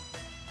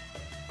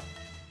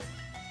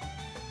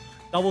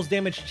 Doubles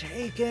damage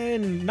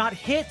taken, not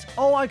hit.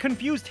 Oh, I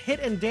confused hit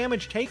and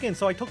damage taken,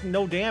 so I took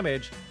no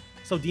damage.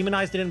 So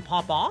Demonized didn't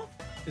pop off?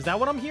 Is that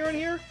what I'm hearing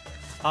here?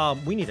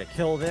 We need to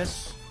kill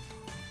this.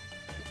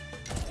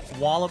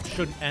 Wallop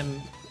should end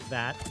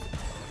that.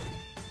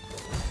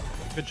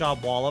 Good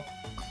job, Wallop.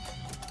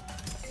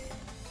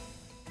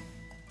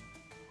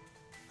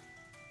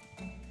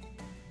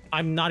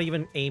 I'm not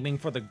even aiming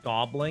for the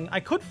Gobbling. I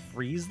could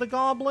freeze the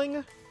Gobbling.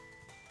 Or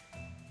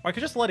I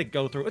could just let it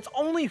go through. It's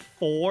only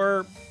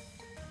 4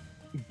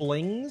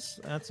 blings.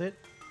 That's it.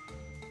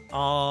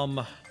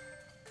 I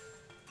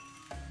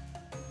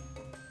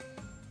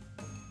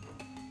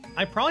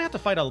probably have to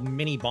fight a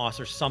mini boss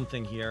or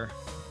something here.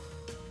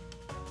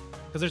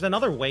 Because there's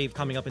another wave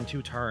coming up in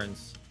 2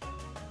 turns.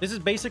 This is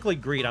basically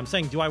greed. I'm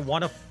saying, do I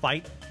want to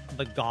fight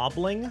the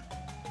Gobbling?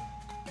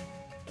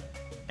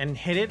 And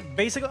hit it?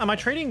 Basically, am I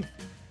trading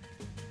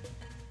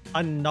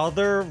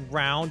another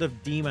round of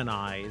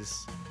Demonize?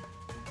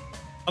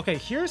 Okay,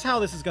 here's how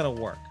this is going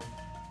to work.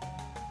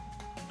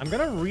 I'm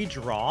going to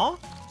redraw.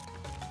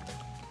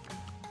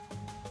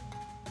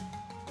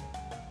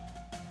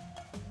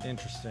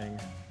 Interesting.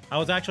 I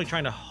was actually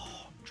trying to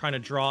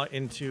draw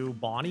into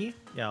Bonnie.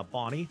 Yeah,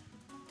 Bonnie.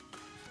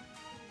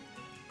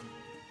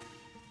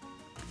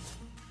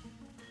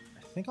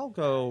 I think I'll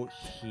go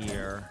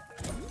here.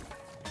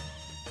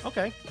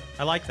 Okay,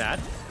 I like that.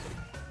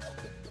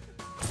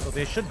 So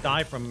they should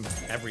die from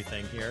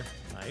everything here.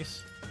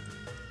 Nice.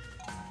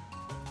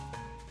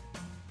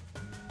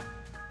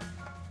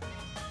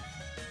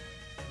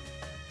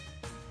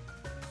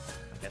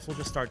 I guess we'll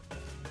just start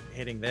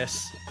hitting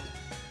this.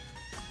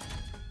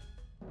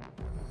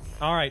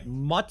 All right,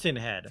 Mutton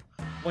Head.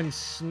 When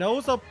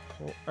snowed,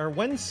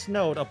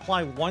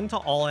 apply 1 to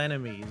all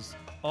enemies.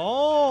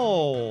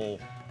 Oh,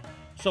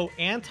 so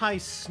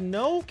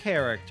anti-snow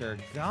character.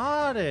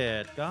 Got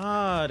it.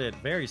 Got it.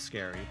 Very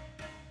scary.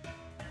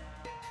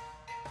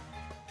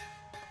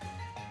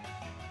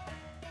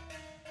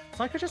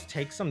 So I could just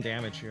take some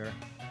damage here.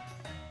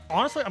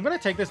 Honestly, I'm going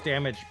to take this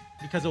damage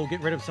because it will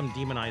get rid of some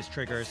demonized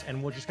triggers,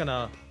 and we're just going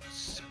to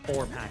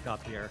Spore Pack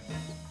up here.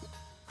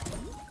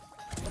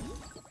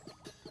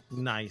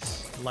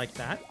 Nice. Like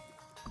that.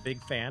 Big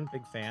fan.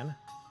 Big fan.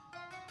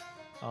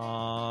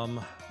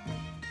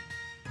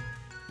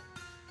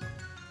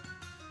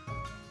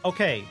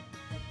 Okay.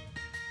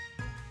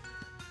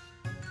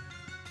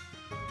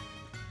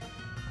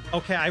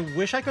 Okay, I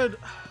wish I could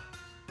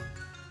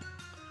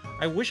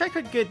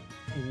get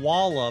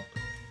Wallop.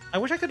 I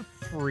wish I could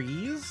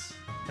freeze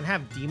and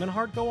have Demon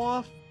Heart go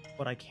off,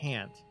 but I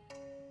can't.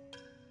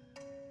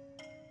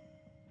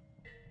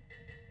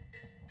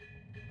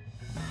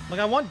 Like,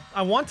 I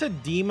want to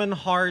Demon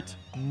Heart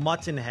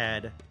Mutton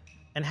Head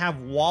and have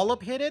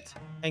Wallop hit it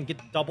and get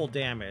double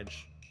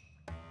damage,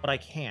 but I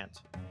can't.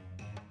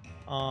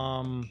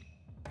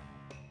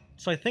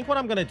 So I think what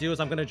I'm gonna do is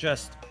I'm gonna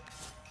just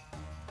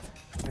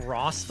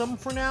frost them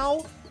for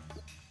now.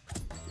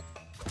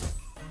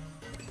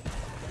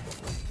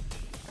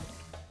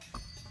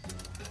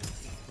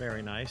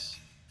 Very nice.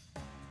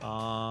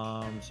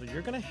 So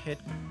you're gonna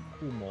hit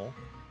Kumo.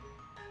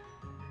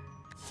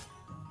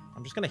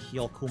 I'm just gonna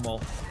heal Kumo.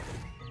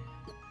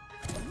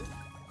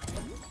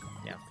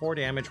 Yeah, 4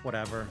 damage,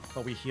 whatever.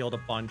 But we healed a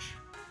bunch.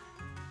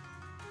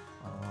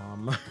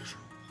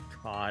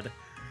 God.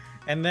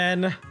 And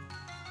then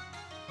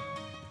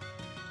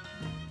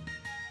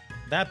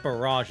That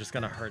barrage is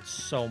gonna hurt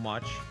so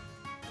much.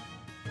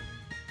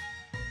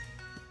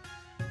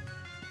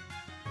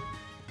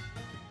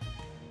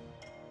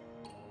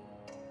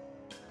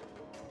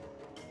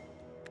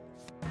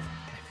 I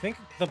think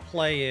the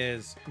play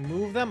is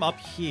move them up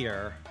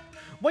here.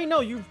 Wait,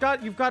 no, you've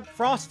got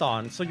Frost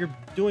on, so you're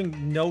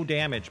doing no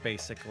damage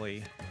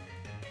basically.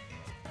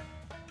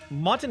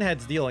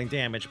 Muttonhead's dealing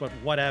damage, but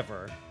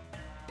whatever.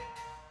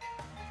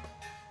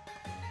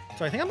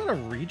 So I think I'm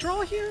gonna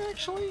redraw here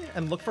actually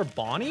and look for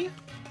Bonnie.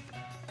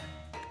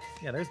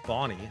 Yeah, there's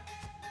Bonnie.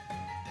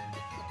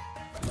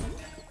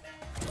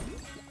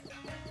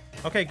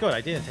 Okay, good.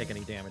 I didn't take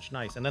any damage.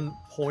 Nice. And then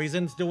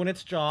Poison's doing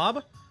its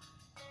job.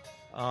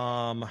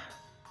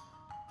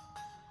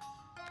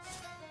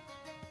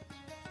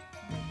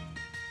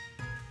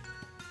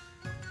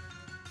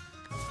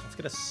 Let's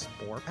get a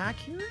Spore Pack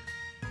here.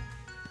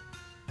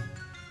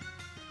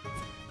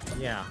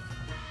 Yeah.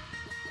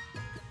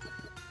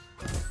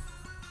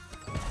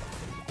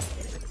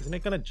 Isn't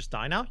it gonna just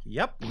die now?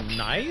 Yep.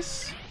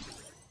 Nice.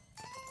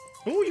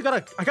 Ooh, I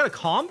got a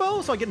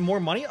combo, so I get more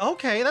money?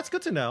 Okay, that's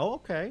good to know.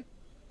 Okay.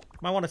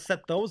 Might want to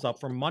set those up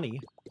for money.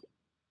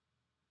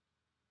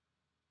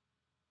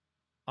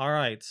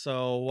 Alright,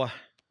 so...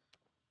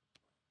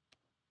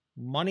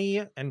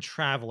 Money and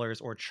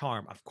Travelers or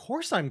Charm. Of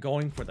course I'm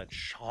going for the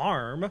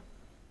Charm.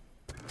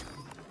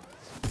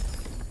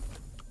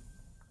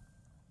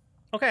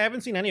 Okay, I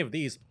haven't seen any of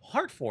these.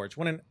 Heartforge.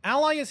 When an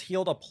ally is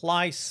healed,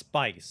 apply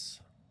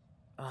Spice.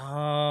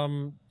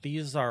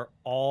 These are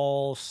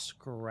all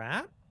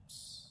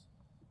scraps?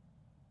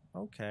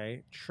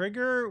 Okay.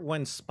 Trigger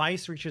when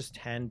Spice reaches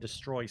 10,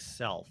 destroy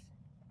self.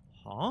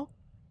 Huh?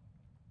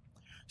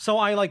 So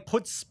I, like,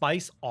 put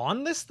Spice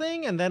on this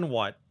thing, and then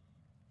what?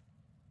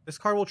 This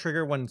card will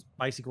trigger when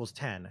Spice equals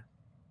 10.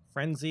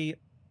 Frenzy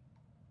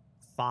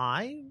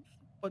 5?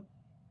 But...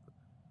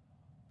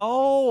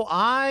 Oh,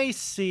 I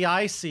see,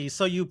 I see.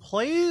 So you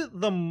play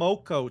the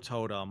Moko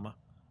Totem,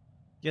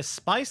 you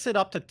spice it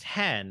up to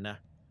 10,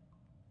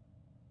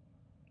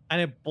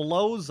 and it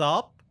blows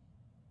up,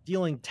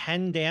 dealing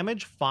 10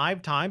 damage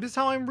 5 times, is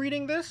how I'm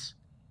reading this?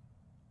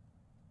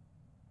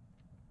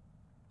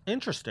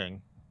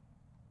 Interesting.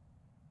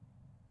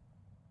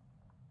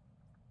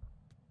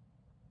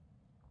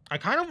 I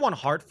kind of want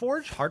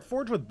Heartforge.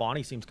 Heartforge with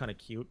Bonnie seems kind of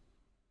cute.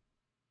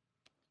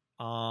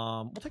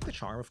 We'll take the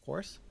Charm, of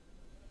course.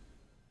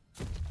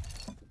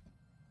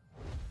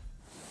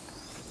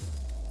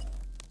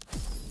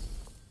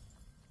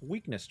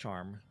 Weakness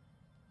Charm.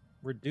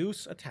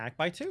 Reduce attack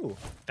by 2.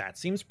 That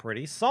seems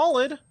pretty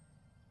solid.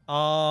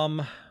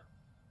 Why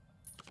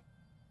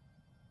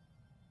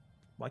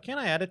can't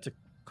I add it to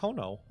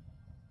Kono?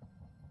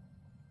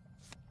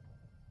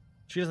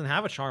 She doesn't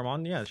have a charm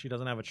on. Yeah, she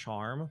doesn't have a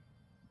charm.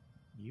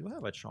 You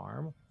have a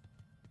charm.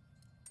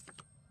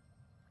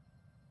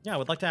 Yeah, I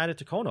would like to add it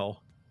to Kono.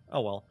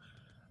 Oh, well.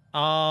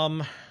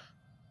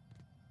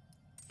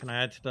 Can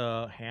I add to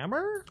the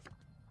hammer?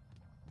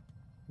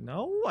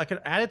 No? I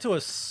could add it to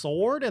a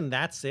sword and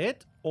that's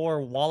it?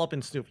 Or Wallop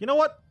and Snoof. You know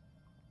what?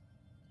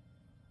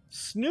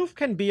 Snoof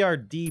can be our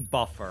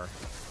debuffer.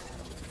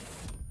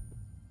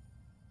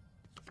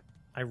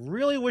 I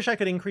really wish I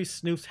could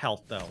increase Snoof's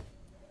health, though.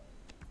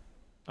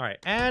 Alright,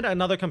 add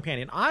another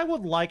companion. I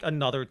would like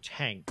another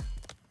tank.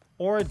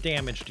 Or a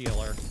damage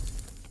dealer.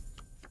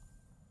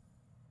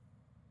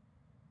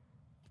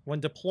 When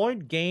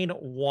deployed, gain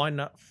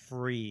 1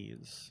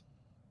 freeze.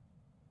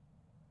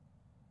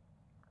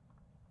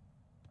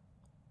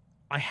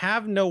 I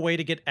have no way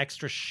to get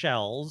extra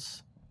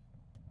shells.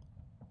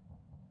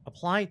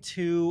 Apply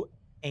to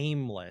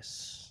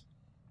aimless.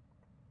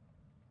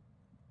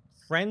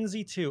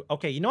 Frenzy 2.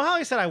 Okay, you know how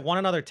I said I want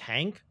another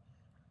tank?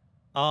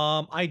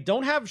 I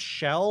don't have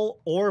shell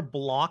or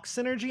block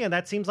synergy, and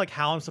that seems like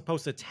how I'm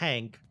supposed to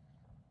tank.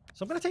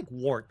 So I'm going to take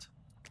Wart.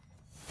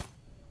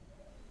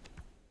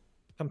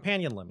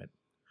 Companion limit.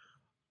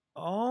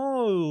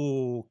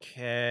 Okay.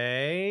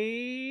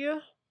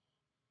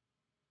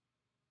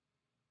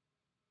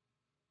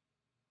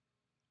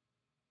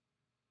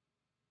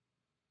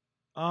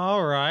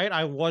 Alright,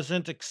 I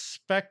wasn't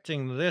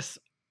expecting this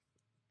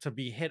to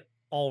be hit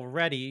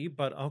already,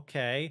 but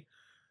okay.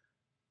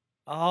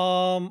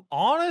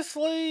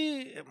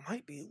 Honestly, it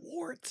might be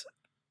Wart.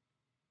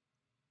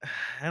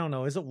 I don't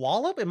know. Is it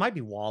Wallop? It might be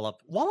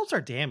Wallop. Wallops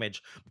are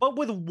damage. But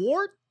with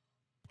Wart...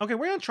 Okay,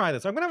 we're going to try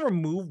this. I'm going to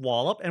remove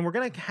Wallop, and we're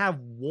going to have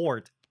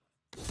Wart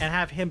and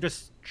have him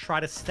just try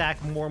to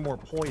stack more and more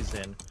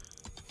poison.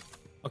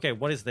 Okay,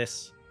 what is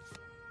this?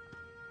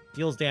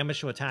 Deals damage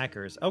to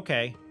attackers.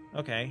 Okay,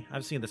 okay.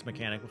 I've seen this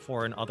mechanic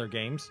before in other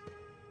games.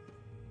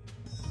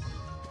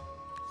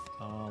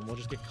 We'll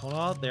just get Kona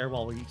out there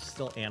while we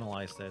still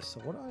analyze this.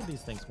 So what are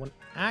these things? When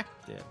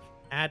active,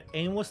 add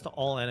aimless to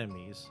all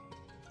enemies.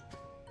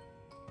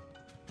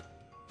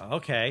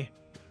 Okay.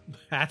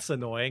 That's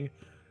annoying.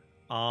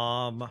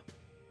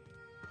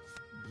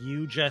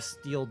 You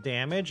just deal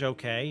damage.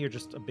 Okay, you're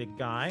just a big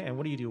guy. And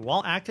what do you do?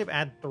 While active,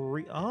 add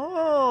 3...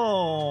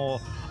 Oh!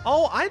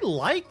 Oh, I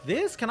like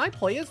this! Can I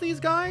play as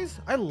these guys?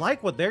 I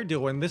like what they're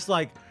doing. This,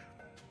 like...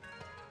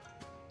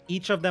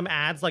 each of them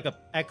adds like a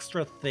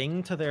extra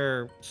thing to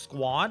their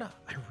squad.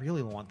 I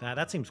really want that.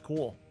 That seems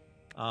cool.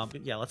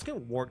 But yeah, let's get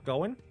Wart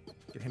going.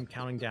 Get him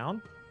counting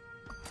down.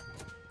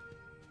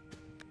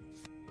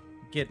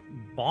 Get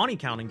Bonnie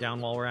counting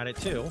down while we're at it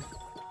too.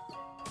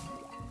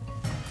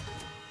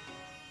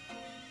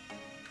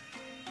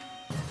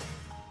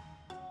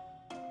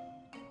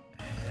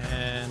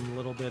 And a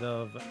little bit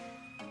of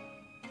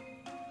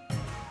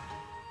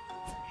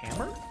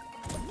hammer.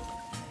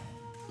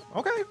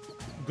 Okay,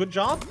 good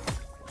job.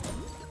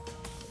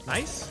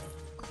 Nice.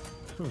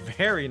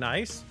 Very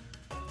nice.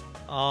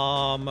 So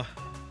you're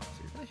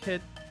gonna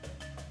hit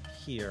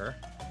here.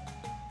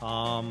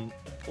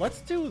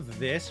 Let's do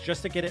this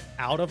just to get it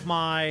out of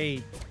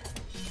my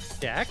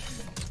deck.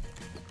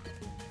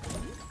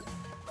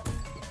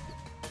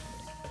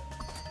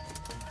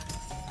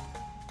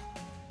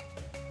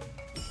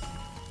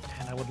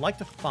 And I would like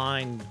to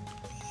find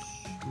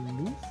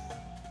Snoof.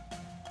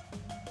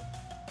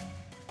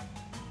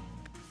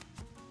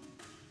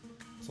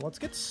 So let's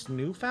get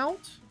Snoof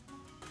out.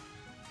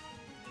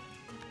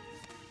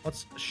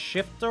 Let's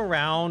shift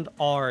around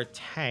our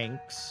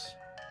tanks.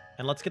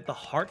 And let's get the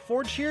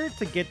Heartforge here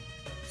to get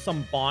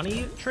some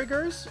Bonnie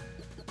triggers.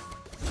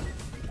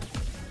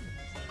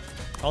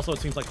 Also, it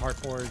seems like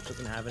Heartforge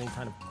doesn't have any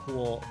kind of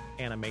cool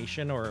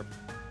animation or...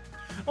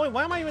 Oh, wait,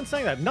 why am I even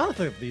saying that? None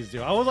of these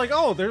do. I was like,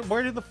 oh,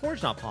 where did the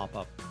Forge not pop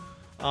up?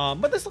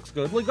 But this looks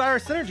good. We got our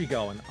synergy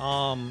going.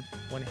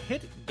 When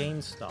hit,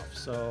 gain stuff.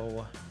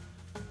 So...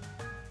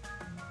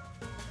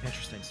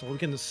 Interesting. So we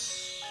can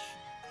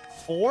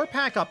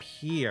 4-pack up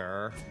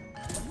here.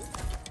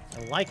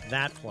 I like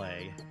that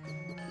play.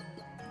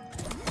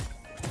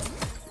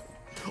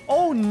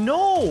 Oh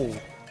no!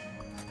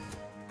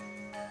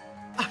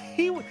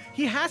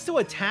 He has to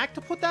attack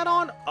to put that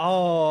on?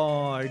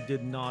 Oh, I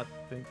did not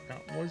think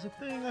that was a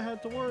thing I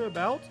had to worry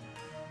about.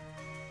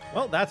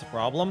 Well, that's a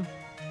problem.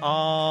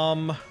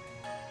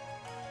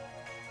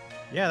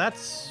 Yeah,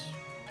 that's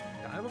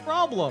kind of a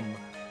problem.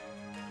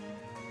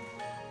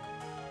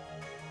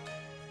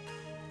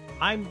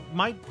 I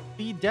might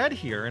be dead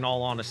here, in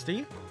all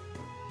honesty.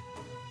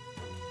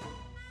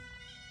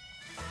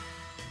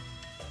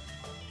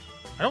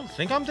 I don't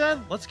think I'm dead.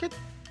 Let's get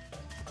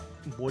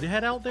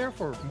Woodhead out there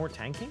for more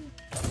tanking.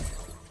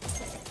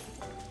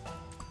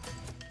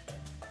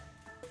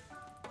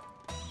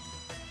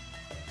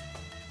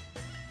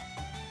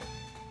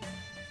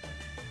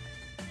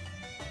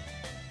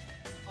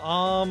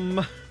 I'm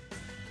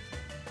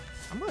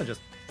gonna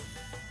just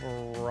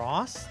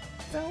frost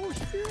spell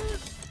here.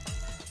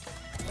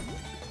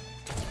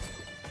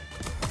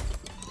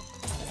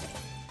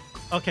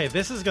 Okay,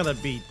 this is gonna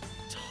be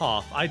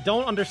tough. I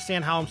don't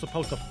understand how I'm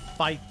supposed to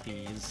fight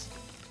these.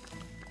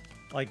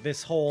 Like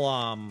this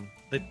whole,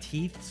 the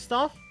teeth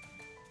stuff.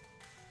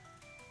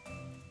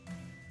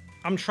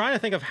 I'm trying to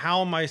think of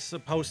how am I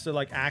supposed to,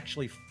 like,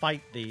 actually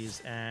fight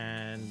these,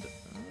 and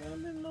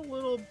I'm in a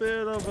little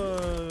bit of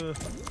a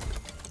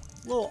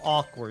little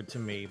awkward to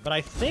me. But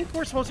I think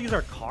we're supposed to use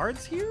our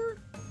cards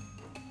here?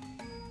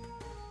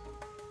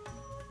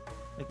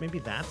 Like, maybe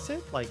that's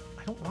it? Like,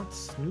 I don't want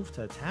Snoof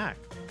to attack.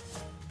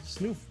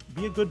 Snoof,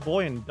 be a good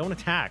boy and don't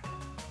attack.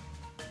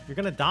 You're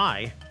gonna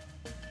die.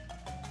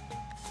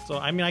 So,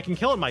 I mean, I can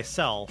kill it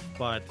myself,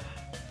 but...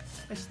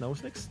 Can I snow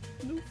stick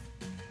Snoof?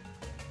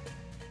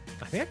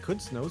 I think I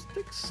could snow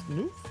stick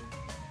Snoof?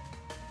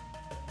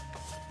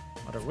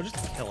 Whatever, we'll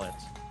just kill it.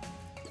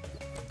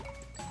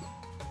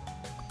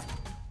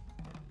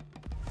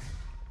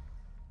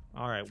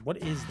 Alright, what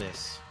is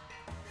this?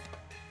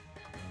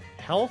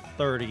 Health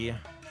 30.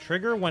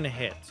 Trigger when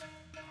hit.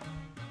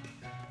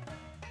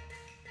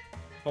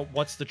 But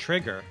what's the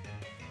trigger?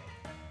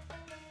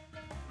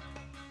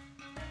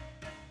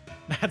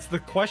 That's the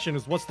question,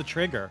 is what's the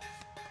trigger?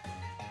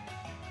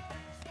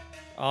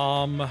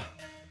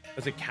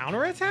 Is it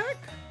counterattack?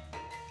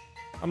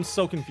 I'm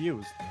so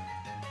confused.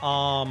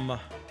 I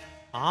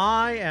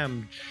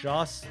am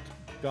just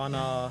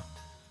gonna...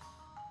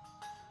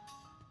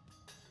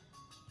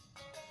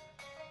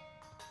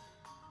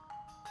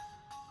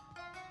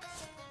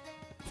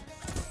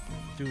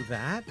 do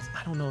that?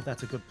 I don't know if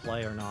that's a good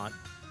play or not.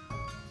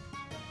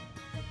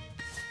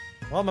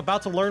 Well, I'm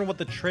about to learn what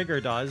the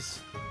trigger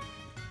does.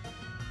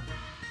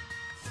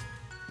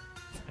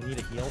 I need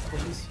a heal,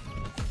 please.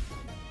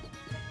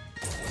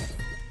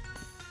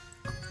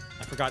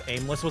 I forgot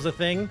Aimless was a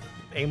thing.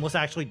 Aimless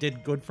actually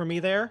did good for me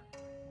there.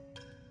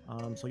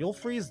 So you'll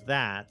freeze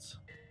that,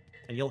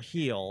 and you'll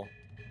heal,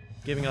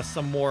 giving us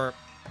some more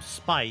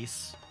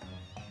spice.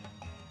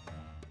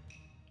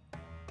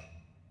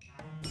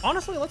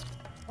 Honestly, let's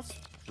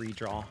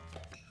redraw.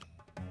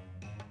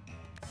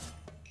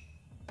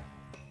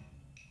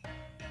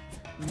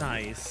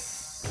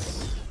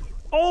 Nice.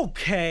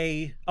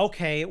 Okay,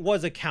 it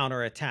was a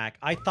counterattack.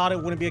 I thought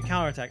it wouldn't be a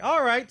counterattack.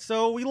 All right,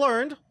 so we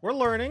learned. We're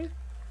learning.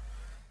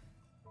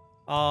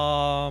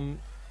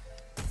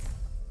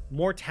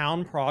 More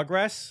town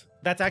progress.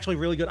 That's actually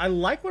really good. I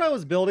like what I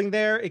was building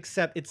there,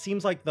 except it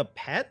seems like the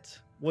pet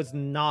was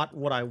not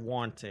what I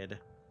wanted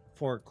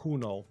for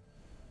Kuno.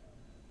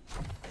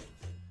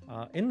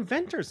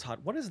 Inventor's Hut.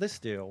 What does this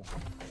do?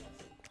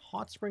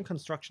 Hot spring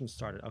construction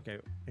started. Okay,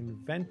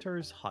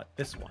 Inventor's Hut.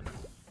 This one.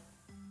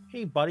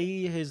 Hey,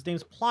 buddy. His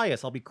name's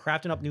Plius. I'll be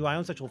crafting up new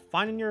items that you'll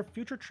find in your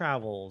future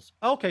travels.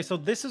 Okay, so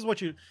this is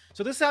what you...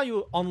 So this is how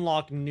you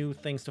unlock new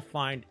things to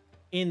find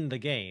in the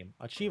game.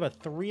 Achieve a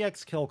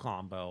 3x kill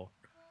combo.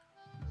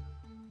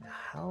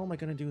 How am I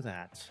going to do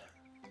that?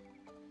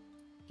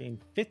 Gain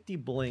 50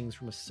 blings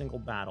from a single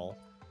battle.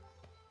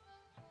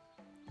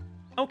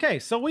 Okay,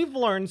 so we've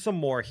learned some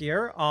more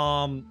here.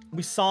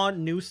 We saw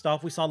new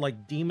stuff. We saw,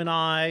 like, demon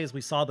eyes.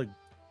 We saw the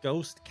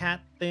ghost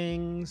cat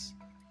things.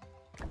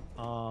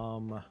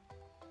 I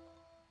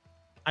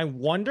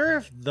wonder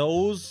if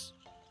those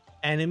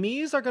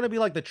enemies are going to be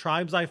like the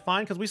tribes I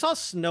find, because we saw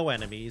snow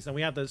enemies and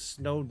we have the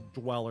snow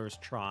dwellers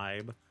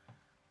tribe.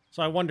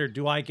 So I wonder,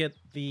 do I get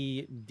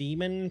the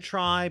demon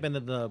tribe and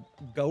then the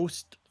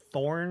ghost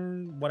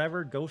thorn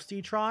whatever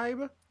ghosty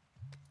tribe?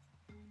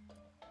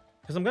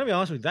 Because I'm going to be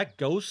honest with you, that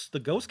the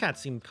ghost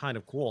cats seem kind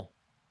of cool.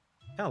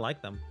 Kind of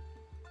like them.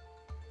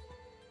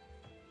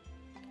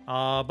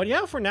 But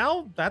yeah, for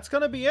now, that's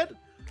going to be it.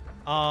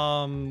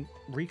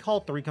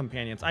 Recall 3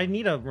 companions. I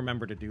need to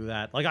remember to do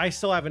that. Like, I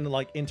still haven't,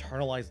 like,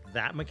 internalized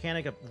that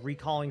mechanic of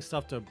recalling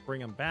stuff to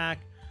bring them back.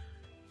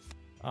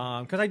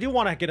 Because I do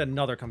want to get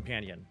another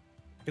companion.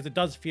 Because it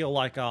does feel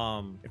like,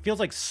 it feels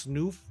like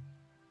Snoof,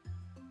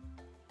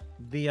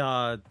 the,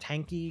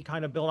 tanky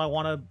kind of build I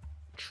want to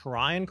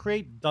try and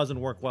create, doesn't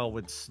work well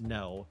with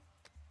snow.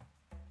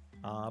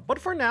 But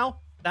for now,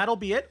 that'll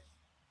be it.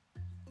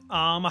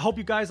 I hope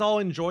you guys all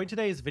enjoyed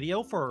today's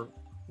video for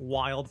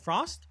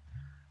Wildfrost.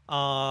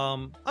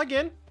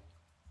 Again,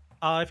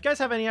 if you guys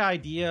have any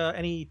idea,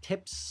 any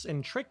tips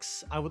and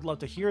tricks, I would love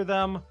to hear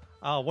them.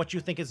 What you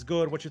think is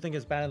good, what you think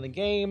is bad in the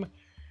game.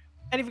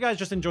 And if you guys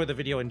just enjoyed the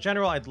video in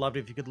general, I'd love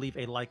it if you could leave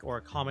a like or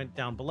a comment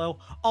down below.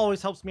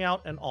 Always helps me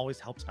out and always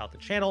helps out the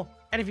channel.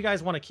 And if you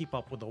guys want to keep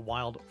up with the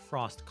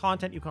Wildfrost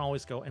content, you can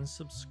always go and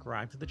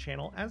subscribe to the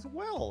channel as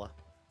well.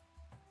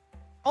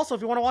 Also,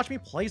 if you want to watch me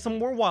play some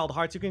more Wild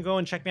Hearts, you can go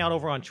and check me out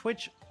over on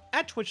Twitch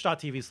at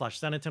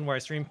twitch.tv/Zenaton, where I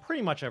stream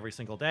pretty much every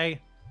single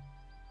day.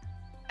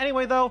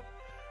 Anyway, though,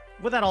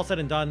 with that all said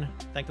and done,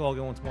 thank you all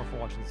again once more for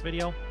watching this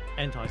video,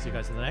 and talk to you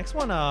guys in the next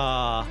one.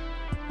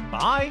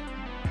 Bye!